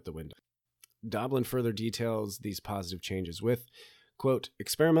theory out the window. Doblin further details these positive changes with, quote,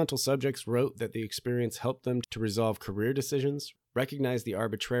 experimental subjects wrote that the experience helped them to resolve career decisions, recognize the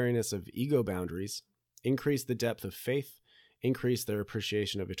arbitrariness of ego boundaries, increase the depth of faith, increase their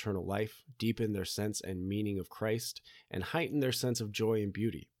appreciation of eternal life, deepen their sense and meaning of Christ, and heighten their sense of joy and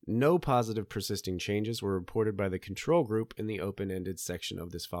beauty. No positive persisting changes were reported by the control group in the open-ended section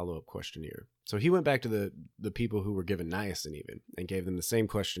of this follow-up questionnaire. So he went back to the people who were given niacin even and gave them the same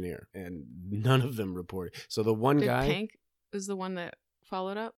questionnaire, and none of them reported. So the one guy... Pank is the one that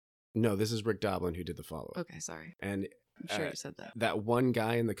followed up? No, this is Rick Doblin who did the follow-up. Okay, sorry. And I'm sure you said that. That one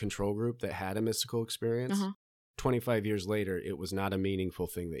guy in the control group that had a mystical experience, 25 years later, it was not a meaningful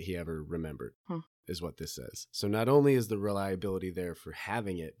thing that he ever remembered, is what this says. So not only is the reliability there for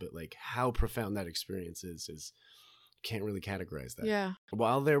having it, but like how profound that experience is can't really categorize that. Yeah.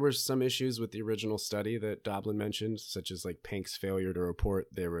 While there were some issues with the original study that Doblin mentioned, such as like Pank's failure to report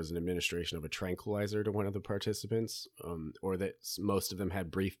there was an administration of a tranquilizer to one of the participants, or that most of them had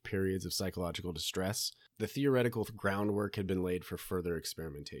brief periods of psychological distress, the theoretical groundwork had been laid for further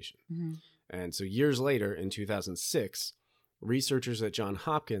experimentation. Mm-hmm. And so years later, in 2006, researchers at Johns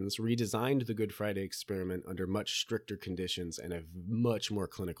Hopkins redesigned the Good Friday experiment under much stricter conditions and a much more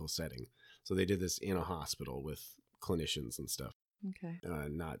clinical setting. So they did this in a hospital with clinicians and stuff. Okay.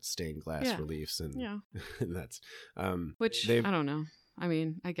 Not stained glass reliefs and that's which I don't know. I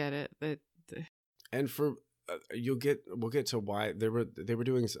mean, I get it. And for we'll get to why they were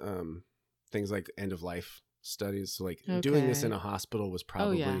doing things like end of life studies. So like doing this in a hospital was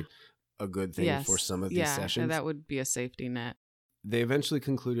probably a good thing for some of these sessions. That would be a safety net. They eventually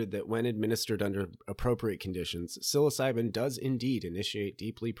concluded that when administered under appropriate conditions, psilocybin does indeed initiate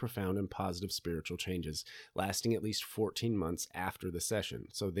deeply profound and positive spiritual changes, lasting at least 14 months after the session.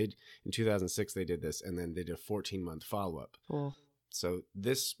 So in 2006 they did this, and then they did a 14-month follow-up. Cool. So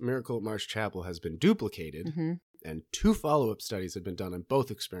this Miracle at Marsh Chapel has been duplicated, and 2 follow-up studies have been done on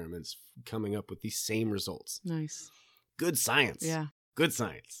both experiments, coming up with the same results. Nice. Good science. Yeah. Good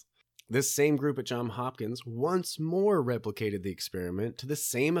science. This same group at Johns Hopkins once more replicated the experiment to the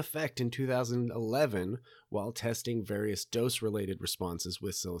same effect in 2011 while testing various dose-related responses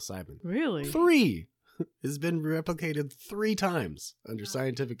with psilocybin. Really? 3 has been replicated 3 times under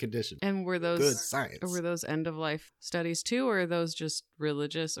scientific conditions. And were those good science? Were those end-of-life studies too, or are those just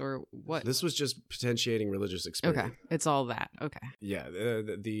religious, or what? This was just potentiating religious experiment. Okay, it's all that. Okay. Yeah,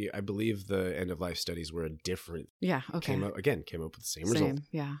 I believe the end-of-life studies were a different. Yeah. Okay. Came up with the same result.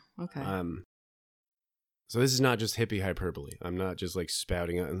 Yeah. Okay. So this is not just hippie hyperbole. I'm not just like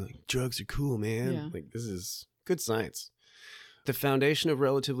spouting out and like, drugs are cool, man. Yeah. Like this is good science. The foundation of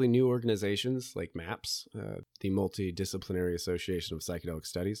relatively new organizations like MAPS, the Multidisciplinary Association of Psychedelic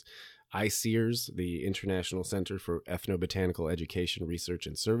Studies, ICEERS, the International Center for Ethnobotanical Education, Research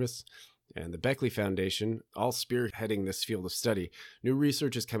and Service, and the Beckley Foundation, all spearheading this field of study. New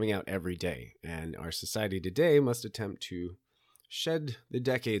research is coming out every day, and our society today must attempt to shed the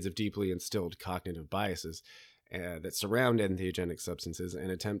decades of deeply instilled cognitive biases that surround entheogenic substances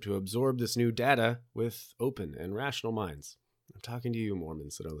and attempt to absorb this new data with open and rational minds. I'm talking to you,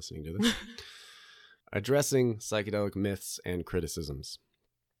 Mormons, that are listening to this. Addressing psychedelic myths and criticisms.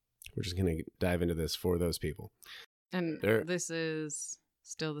 We're just going to dive into this for those people. And this is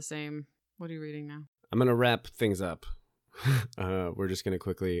still the same. What are you reading now? I'm going to wrap things up. We're just going to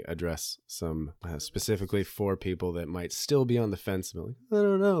quickly address some specifically for people that might still be on the fence. Like, I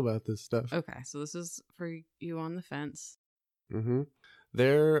don't know about this stuff. Okay, so this is for you on the fence. Mm-hmm.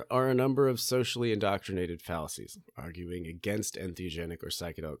 There are a number of socially indoctrinated fallacies arguing against entheogenic or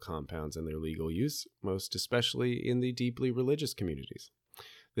psychedelic compounds and their legal use, most especially in the deeply religious communities.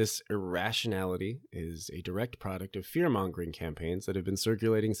 This irrationality is a direct product of fear-mongering campaigns that have been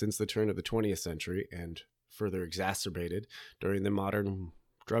circulating since the turn of the 20th century and further exacerbated during the modern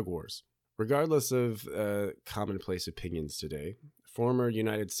drug wars. Regardless of commonplace opinions today, former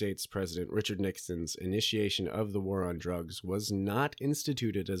United States President Richard Nixon's initiation of the war on drugs was not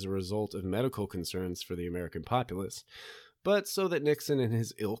instituted as a result of medical concerns for the American populace, but so that Nixon and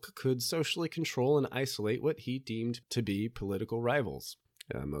his ilk could socially control and isolate what he deemed to be political rivals.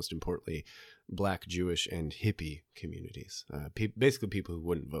 Most importantly, Black, Jewish, and hippie communities. Basically people who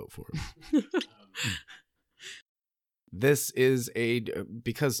wouldn't vote for him. This is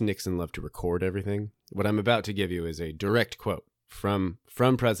because Nixon loved to record everything, what I'm about to give you is a direct quote from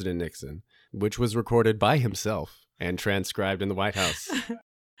President Nixon, which was recorded by himself and transcribed in the White House.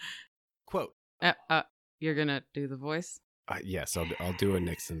 Quote. You're going to do the voice? Yes, I'll do a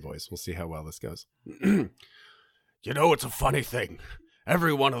Nixon voice. We'll see how well this goes. You know, it's a funny thing.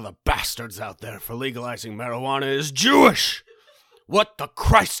 Every one of the bastards out there for legalizing marijuana is Jewish. What the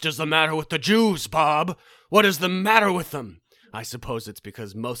Christ is the matter with the Jews, Bob? What is the matter with them? I suppose it's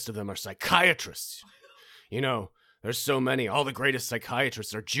because most of them are psychiatrists. You know, there's so many. All the greatest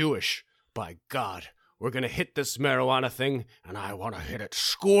psychiatrists are Jewish. By God, we're going to hit this marijuana thing, and I want to hit it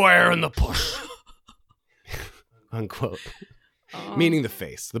square in the puss. Unquote. Meaning the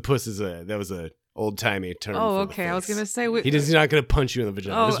face. The puss is that was a old-timey term. Oh, okay. I was going to say... He's not going to punch you in the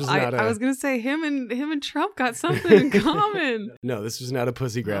vagina. Oh, I was going to say him and Trump got something in common. No, this was not a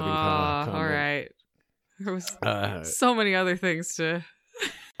pussy-grabbing comment. All right. There was so many other things to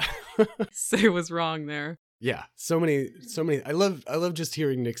say was wrong there. Yeah, so many. I love just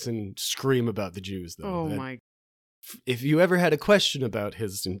hearing Nixon scream about the Jews, though. Oh, my... If you ever had a question about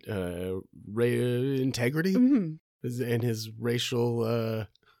his integrity and his racial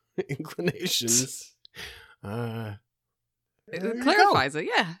inclinations, it clarifies it.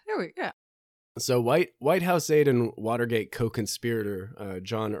 Yeah, yeah. So White House aide and Watergate co-conspirator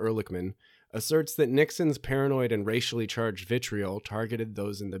John Ehrlichman asserts that Nixon's paranoid and racially charged vitriol targeted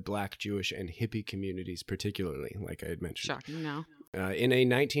those in the Black, Jewish, and hippie communities particularly, like I had mentioned. Shocking now. In a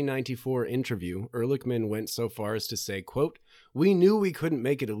 1994 interview, Ehrlichman went so far as to say, quote, "We knew we couldn't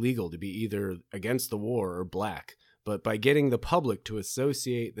make it illegal to be either against the war or Black, But by getting the public to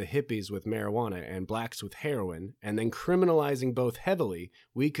associate the hippies with marijuana and blacks with heroin, and then criminalizing both heavily,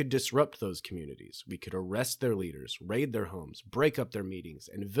 we could disrupt those communities. We could arrest their leaders, raid their homes, break up their meetings,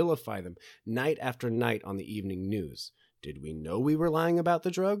 and vilify them night after night on the evening news. Did we know we were lying about the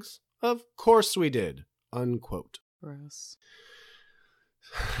drugs? Of course we did. Unquote. Gross.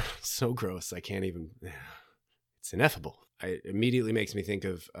 So gross. I can't even... It's ineffable. It immediately makes me think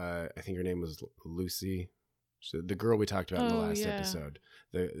of, I think her name was Lucy... So the girl we talked about in the last episode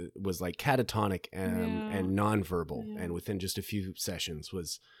was like catatonic and nonverbal, and within just a few sessions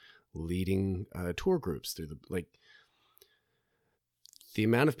was leading tour groups through the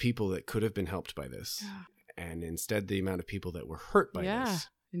amount of people that could have been helped by this, and instead the amount of people that were hurt by this.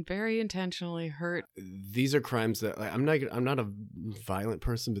 And very intentionally hurt. These are crimes that I'm not a violent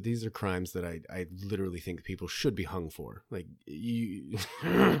person, but these are crimes that I literally think people should be hung for. Like, you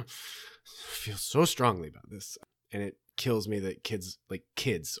feel so strongly about this, and it kills me that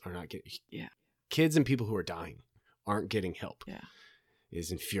kids are not getting. Yeah, kids and people who are dying aren't getting help. Yeah, it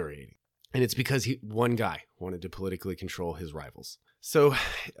is infuriating, and it's because one guy wanted to politically control his rivals. So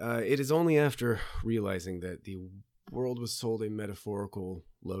it is only after realizing that the world was sold a metaphorical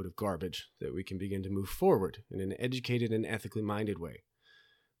load of garbage that we can begin to move forward in an educated and ethically minded way.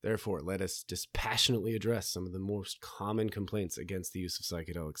 Therefore, let us dispassionately address some of the most common complaints against the use of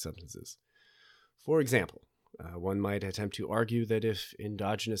psychedelic substances. For example, one might attempt to argue that if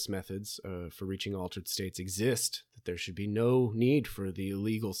endogenous methods for reaching altered states exist, that there should be no need for the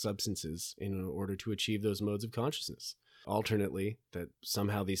illegal substances in order to achieve those modes of consciousness. Alternately, that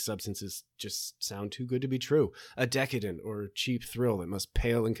somehow these substances just sound too good to be true, a decadent or cheap thrill that must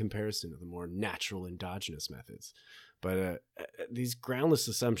pale in comparison to the more natural endogenous methods. But these groundless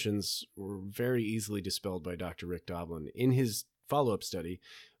assumptions were very easily dispelled by Dr. Rick Doblin in his follow-up study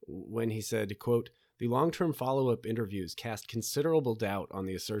when he said, quote, "The long-term follow-up interviews cast considerable doubt on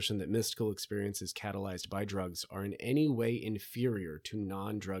the assertion that mystical experiences catalyzed by drugs are in any way inferior to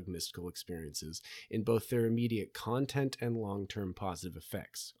non-drug mystical experiences in both their immediate content and long-term positive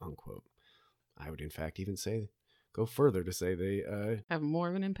effects," unquote. I would in fact even go further to say they have more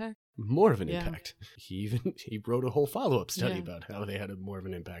of an impact. More of an impact. He wrote a whole follow-up study about how they had more of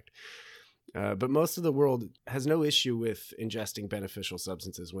an impact. But most of the world has no issue with ingesting beneficial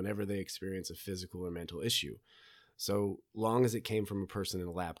substances whenever they experience a physical or mental issue, so long as it came from a person in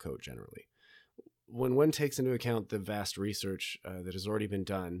a lab coat generally. When one takes into account the vast research that has already been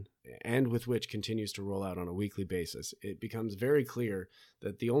done, and with which continues to roll out on a weekly basis, it becomes very clear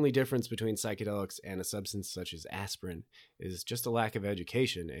that the only difference between psychedelics and a substance such as aspirin is just a lack of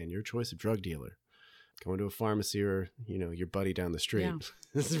education and your choice of drug dealer. Going to a pharmacy or, your buddy down the street. Yeah.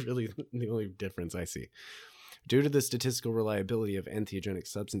 This is really the only difference I see. Due to the statistical reliability of entheogenic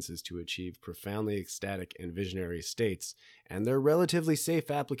substances to achieve profoundly ecstatic and visionary states, and their relatively safe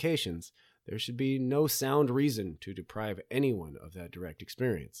applications, there should be no sound reason to deprive anyone of that direct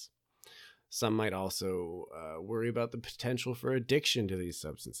experience. Some might also worry about the potential for addiction to these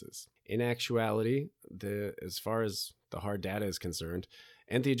substances. In actuality, as far as the hard data is concerned,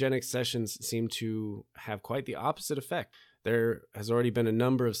 entheogenic sessions seem to have quite the opposite effect. There has already been a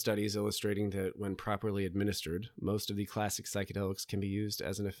number of studies illustrating that when properly administered, most of the classic psychedelics can be used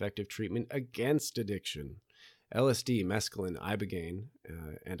as an effective treatment against addiction. LSD, mescaline, ibogaine,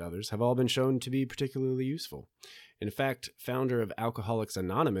 and others have all been shown to be particularly useful. In fact, founder of Alcoholics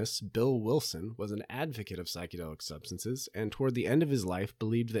Anonymous, Bill Wilson, was an advocate of psychedelic substances, and toward the end of his life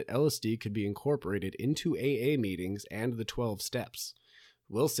believed that LSD could be incorporated into AA meetings and the 12 steps.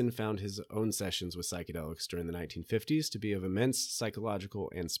 Wilson found his own sessions with psychedelics during the 1950s to be of immense psychological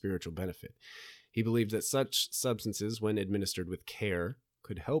and spiritual benefit. He believed that such substances, when administered with care,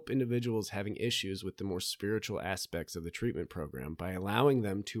 could help individuals having issues with the more spiritual aspects of the treatment program by allowing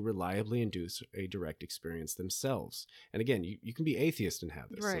them to reliably induce a direct experience themselves. And again, you can be atheist and have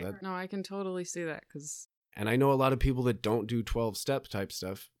this. Right. So no, I can totally see that. And I know a lot of people that don't do 12-step type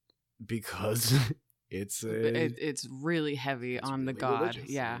stuff because it's really heavy on the God.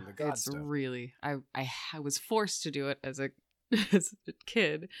 Yeah, the God it's stuff. Really. I was forced to do it as a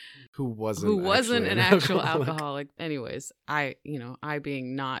kid who wasn't an actual alcoholic. Anyways, I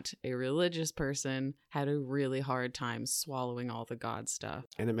being not a religious person had a really hard time swallowing all the God stuff.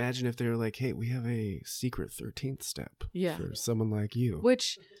 And imagine if they were like, "Hey, we have a secret 13th step for someone like you."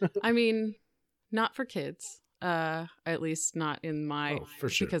 Which, I mean, not for kids. At least not in my for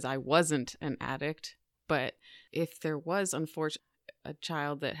sure. Because I wasn't an addict. But if there was unfortunately a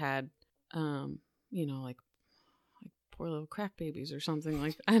child that had like poor little crack babies or something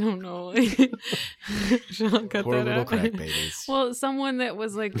like that. I don't know. Sean, cut poor that little out. Crack babies. Well, someone that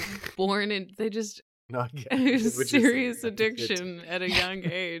was like born and they just Not serious addiction at a young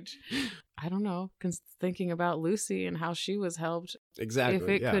age. I don't know. Thinking about Lucy and how she was helped.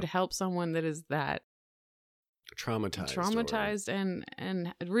 Exactly. If it could help someone that is that traumatized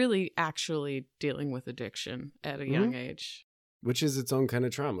and really actually dealing with addiction at a young age, which is its own kind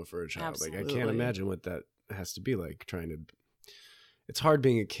of trauma for a child. Absolutely. Like I can't imagine what that has to be like. It's hard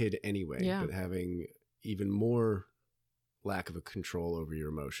being a kid anyway, but having even more lack of a control over your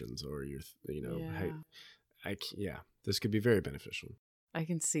emotions or your, this could be very beneficial. I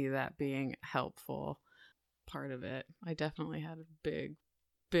can see that being helpful part of it. I definitely had a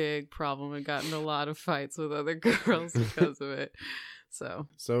big problem and got in a lot of fights with other girls because of it. So,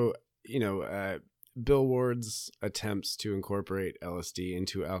 Bill Ward's attempts to incorporate LSD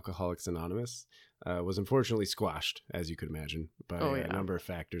into Alcoholics Anonymous was unfortunately squashed, as you could imagine, by a number of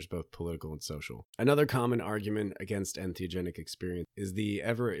factors, both political and social. Another common argument against entheogenic experience is the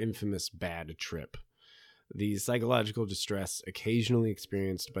ever infamous bad trip. The psychological distress occasionally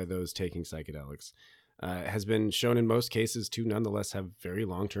experienced by those taking psychedelics has been shown in most cases to nonetheless have very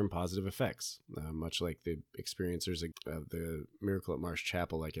long-term positive effects, much like the experiencers of the Miracle at Marsh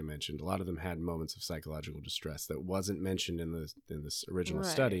Chapel, like I mentioned. A lot of them had moments of psychological distress that wasn't mentioned in this original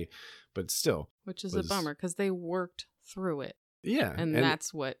study, but still. Which is a bummer because they worked through it. Yeah. And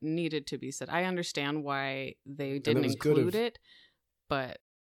that's what needed to be said. I understand why they didn't include it, but...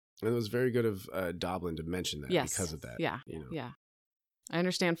 And it was very good of Doblin to mention that because of that. Yeah, yeah. I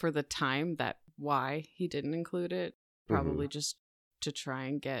understand for the time why he didn't include it, probably just to try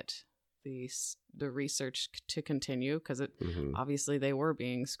and get the research to continue, because obviously they were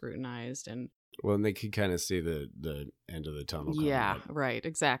being scrutinized and they could kind of see the end of the tunnel. Yeah, right,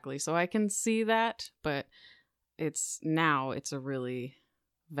 exactly. So I can see that, but it's a really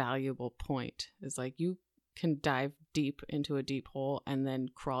valuable point. It's like you can dive deep into a deep hole and then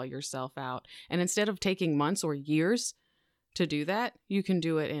crawl yourself out. And instead of taking months or years to do that, you can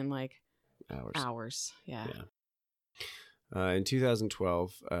do it in like hours. Yeah. In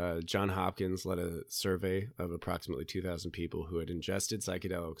 2012, Johns Hopkins led a survey of approximately 2,000 people who had ingested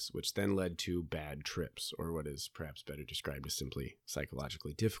psychedelics, which then led to bad trips, or what is perhaps better described as simply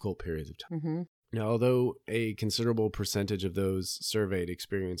psychologically difficult periods of time. Mm-hmm. Now, although a considerable percentage of those surveyed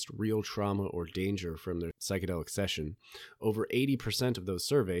experienced real trauma or danger from their psychedelic session, over 80% of those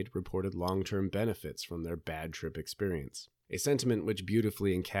surveyed reported long-term benefits from their bad trip experience. A sentiment which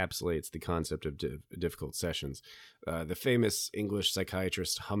beautifully encapsulates the concept of difficult sessions. The famous English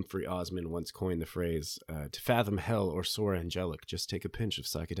psychiatrist Humphrey Osmond once coined the phrase, to fathom hell or soar angelic, just take a pinch of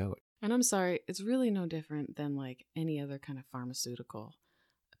psychedelic. And I'm sorry, it's really no different than like any other kind of pharmaceutical.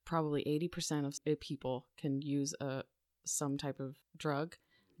 Probably 80% of people can use some type of drug,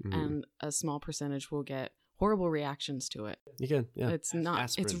 and a small percentage will get horrible reactions to it. You can, yeah. It's not.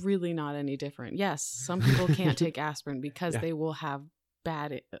 Aspirin. It's really not any different. Yes, some people can't take aspirin because they will have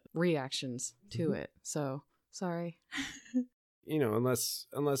bad reactions to it. So sorry. Unless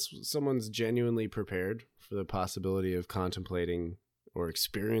someone's genuinely prepared for the possibility of contemplating or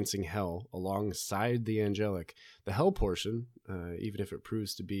experiencing hell alongside the angelic, the hell portion, even if it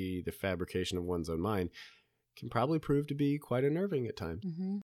proves to be the fabrication of one's own mind, can probably prove to be quite unnerving at times.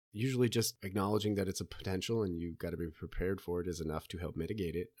 Mm-hmm. Usually just acknowledging that it's a potential and you've got to be prepared for it is enough to help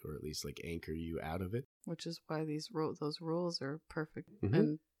mitigate it, or at least like anchor you out of it. Which is why those rules are perfect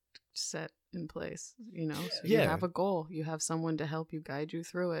and set in place, so you have a goal, you have someone to help you guide you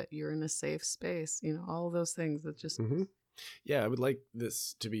through it, you're in a safe space, all of those things that just... Yeah, I would like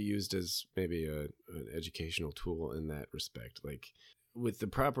this to be used as maybe an educational tool in that respect. Like with the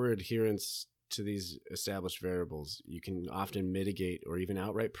proper adherence to these established variables, you can often mitigate or even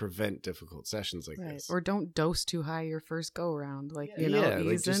outright prevent difficult sessions like this. Or don't dose too high your first go round,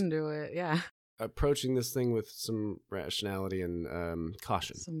 ease into it. Yeah. Approaching this thing with some rationality and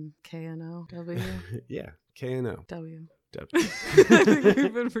caution. Some K-N-O, W. Yeah, K-N-O. W. W. I think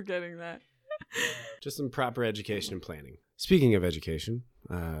we've been forgetting that. Just some proper education and planning. Speaking of education,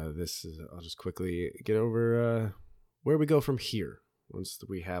 I'll just quickly get over where we go from here once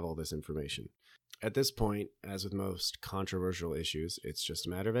we have all this information. At this point, as with most controversial issues, it's just a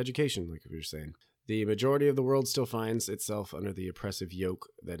matter of education, like we were saying. The majority of the world still finds itself under the oppressive yoke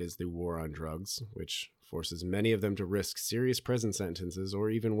that is the war on drugs, which forces many of them to risk serious prison sentences or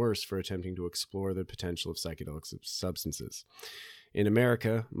even worse for attempting to explore the potential of psychedelic substances. In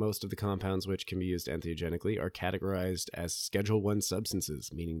America, most of the compounds which can be used entheogenically are categorized as Schedule I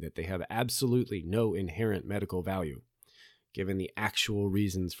substances, meaning that they have absolutely no inherent medical value. Given the actual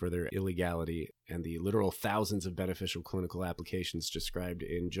reasons for their illegality and the literal thousands of beneficial clinical applications described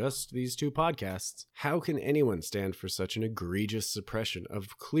in just these 2 podcasts, how can anyone stand for such an egregious suppression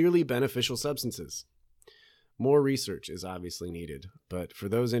of clearly beneficial substances? More research is obviously needed, but for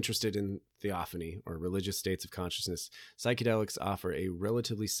those interested in theophany or religious states of consciousness, psychedelics offer a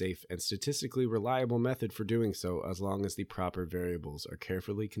relatively safe and statistically reliable method for doing so as long as the proper variables are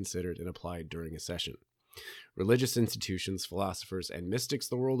carefully considered and applied during a session. Religious institutions, philosophers, and mystics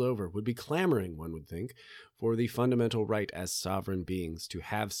the world over would be clamoring, one would think, for the fundamental right as sovereign beings to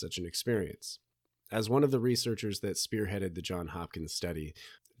have such an experience. As one of the researchers that spearheaded the Johns Hopkins study,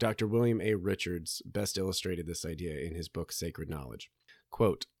 Dr. William A. Richards best illustrated this idea in his book, Sacred Knowledge.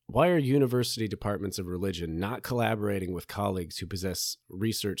 Quote, "Why are university departments of religion not collaborating with colleagues who possess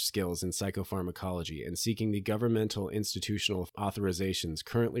research skills in psychopharmacology and seeking the governmental institutional authorizations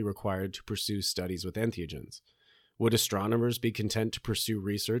currently required to pursue studies with entheogens? Would astronomers be content to pursue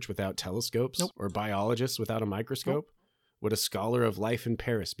research without telescopes? Nope. Or biologists without a microscope? Nope. Would a scholar of life in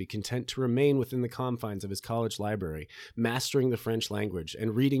Paris be content to remain within the confines of his college library, mastering the French language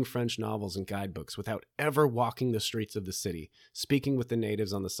and reading French novels and guidebooks without ever walking the streets of the city, speaking with the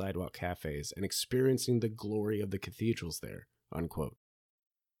natives on the sidewalk cafes, and experiencing the glory of the cathedrals there?" Unquote.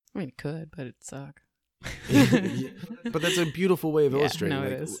 I mean, it could, but it'd suck. But that's a beautiful way of illustrating. No,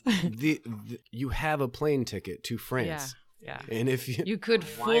 like, it is. You have a plane ticket to France. Yeah. And if You could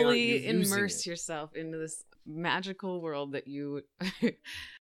why aren't fully you using immerse it? yourself into this magical world that you...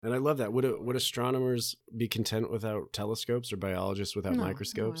 And I love that. Would astronomers be content without telescopes or biologists without No,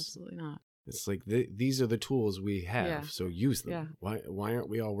 microscopes? absolutely not. It's like these are the tools we have, Yeah. so use them. Yeah. Why aren't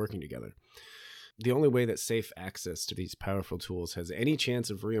we all working together? The only way that safe access to these powerful tools has any chance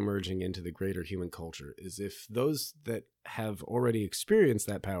of reemerging into the greater human culture is if those that have already experienced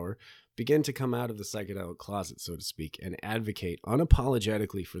that power begin to come out of the psychedelic closet, so to speak, and advocate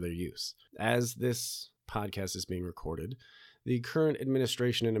unapologetically for their use. As this podcast is being recorded, the current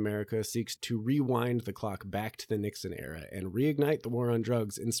administration in America seeks to rewind the clock back to the Nixon era and reignite the war on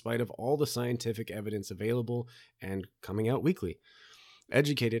drugs in spite of all the scientific evidence available and coming out weekly.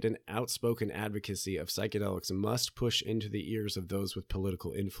 Educated and outspoken advocacy of psychedelics must push into the ears of those with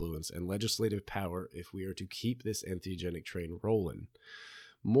political influence and legislative power if we are to keep this entheogenic train rolling.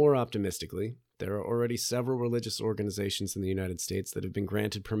 More optimistically, there are already several religious organizations in the United States that have been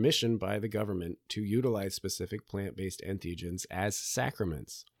granted permission by the government to utilize specific plant-based entheogens as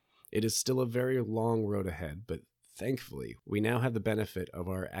sacraments. It is still a very long road ahead, but thankfully, we now have the benefit of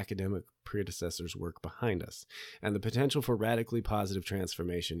our academic predecessors' work behind us, and the potential for radically positive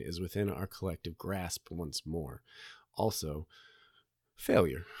transformation is within our collective grasp once more. Also,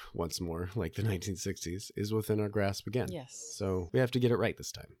 failure, once more, like the 1960s, is within our grasp again. Yes. So we have to get it right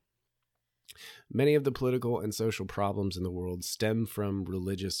this time. Many of the political and social problems in the world stem from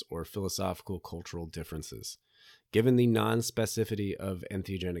religious or philosophical cultural differences. Given the non-specificity of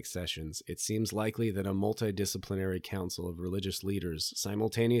entheogenic sessions, it seems likely that a multidisciplinary council of religious leaders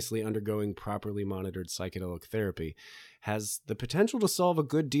simultaneously undergoing properly monitored psychedelic therapy has the potential to solve a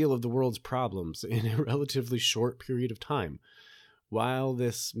good deal of the world's problems in a relatively short period of time. While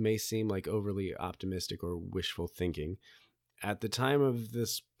this may seem like overly optimistic or wishful thinking, at the time of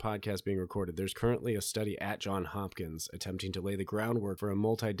this podcast being recorded, there's currently a study at Johns Hopkins attempting to lay the groundwork for a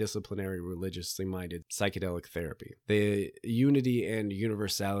multidisciplinary, religiously minded psychedelic therapy. The unity and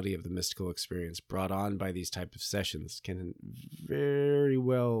universality of the mystical experience brought on by these type of sessions can very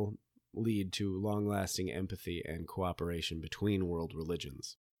well lead to long-lasting empathy and cooperation between world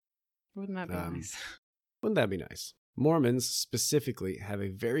religions. Wouldn't that be nice? Wouldn't that be nice? Mormons specifically have a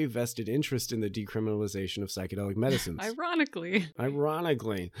very vested interest in the decriminalization of psychedelic medicines. Ironically.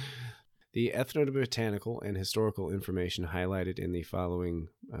 The ethnobotanical and historical information highlighted in the following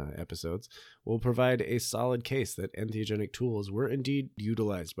episodes will provide a solid case that entheogenic tools were indeed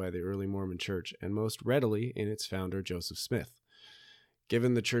utilized by the early Mormon Church, and most readily in its founder, Joseph Smith.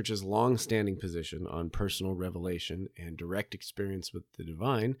 Given the Church's long-standing position on personal revelation and direct experience with the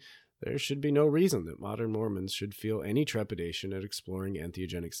divine, there should be no reason that modern Mormons should feel any trepidation at exploring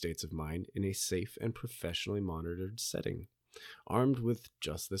entheogenic states of mind in a safe and professionally monitored setting. Armed with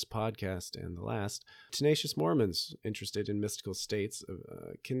just this podcast and the last, tenacious Mormons interested in mystical states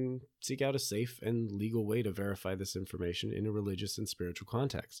can seek out a safe and legal way to verify this information in a religious and spiritual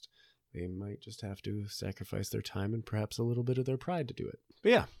context. They might just have to sacrifice their time and perhaps a little bit of their pride to do it.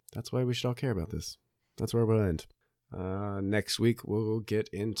 But yeah, that's why we should all care about this. That's where we'll end. Next week, we'll get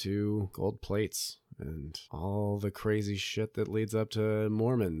into gold plates and all the crazy shit that leads up to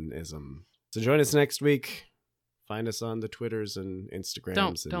Mormonism. So join us next week. Find us on the Twitters and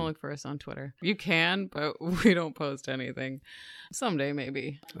Instagrams. Don't look for us on Twitter. You can, but we don't post anything. Someday,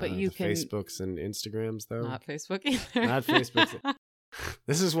 maybe. But you can. Facebooks and Instagrams, though? Not Facebook either. Not Facebook.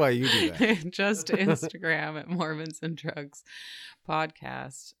 This is why you do that. Just Instagram at Mormons and Drugs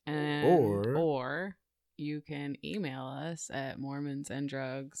Podcast. Or you can email us at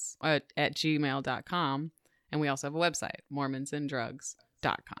mormonsanddrugs@gmail.com. And we also have a website,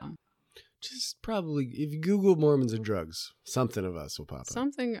 mormonsanddrugs.com. Just probably, if you Google Mormons and drugs, something of us will pop up.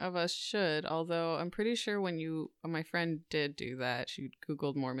 Something of us should, although I'm pretty sure when my friend did do that, she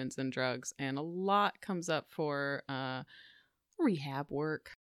Googled Mormons and drugs, and a lot comes up for rehab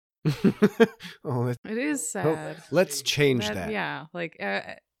work. Oh, it is sad. Oh, let's change that. Yeah, like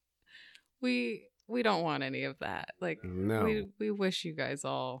we don't want any of that. Like, no, we wish you guys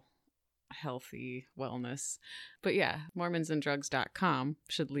all healthy wellness. But yeah, mormonsanddrugs.com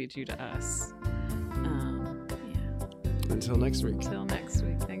should lead you to us. Yeah. Until next week. Until next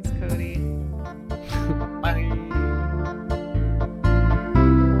week. Thanks, Cody. Bye.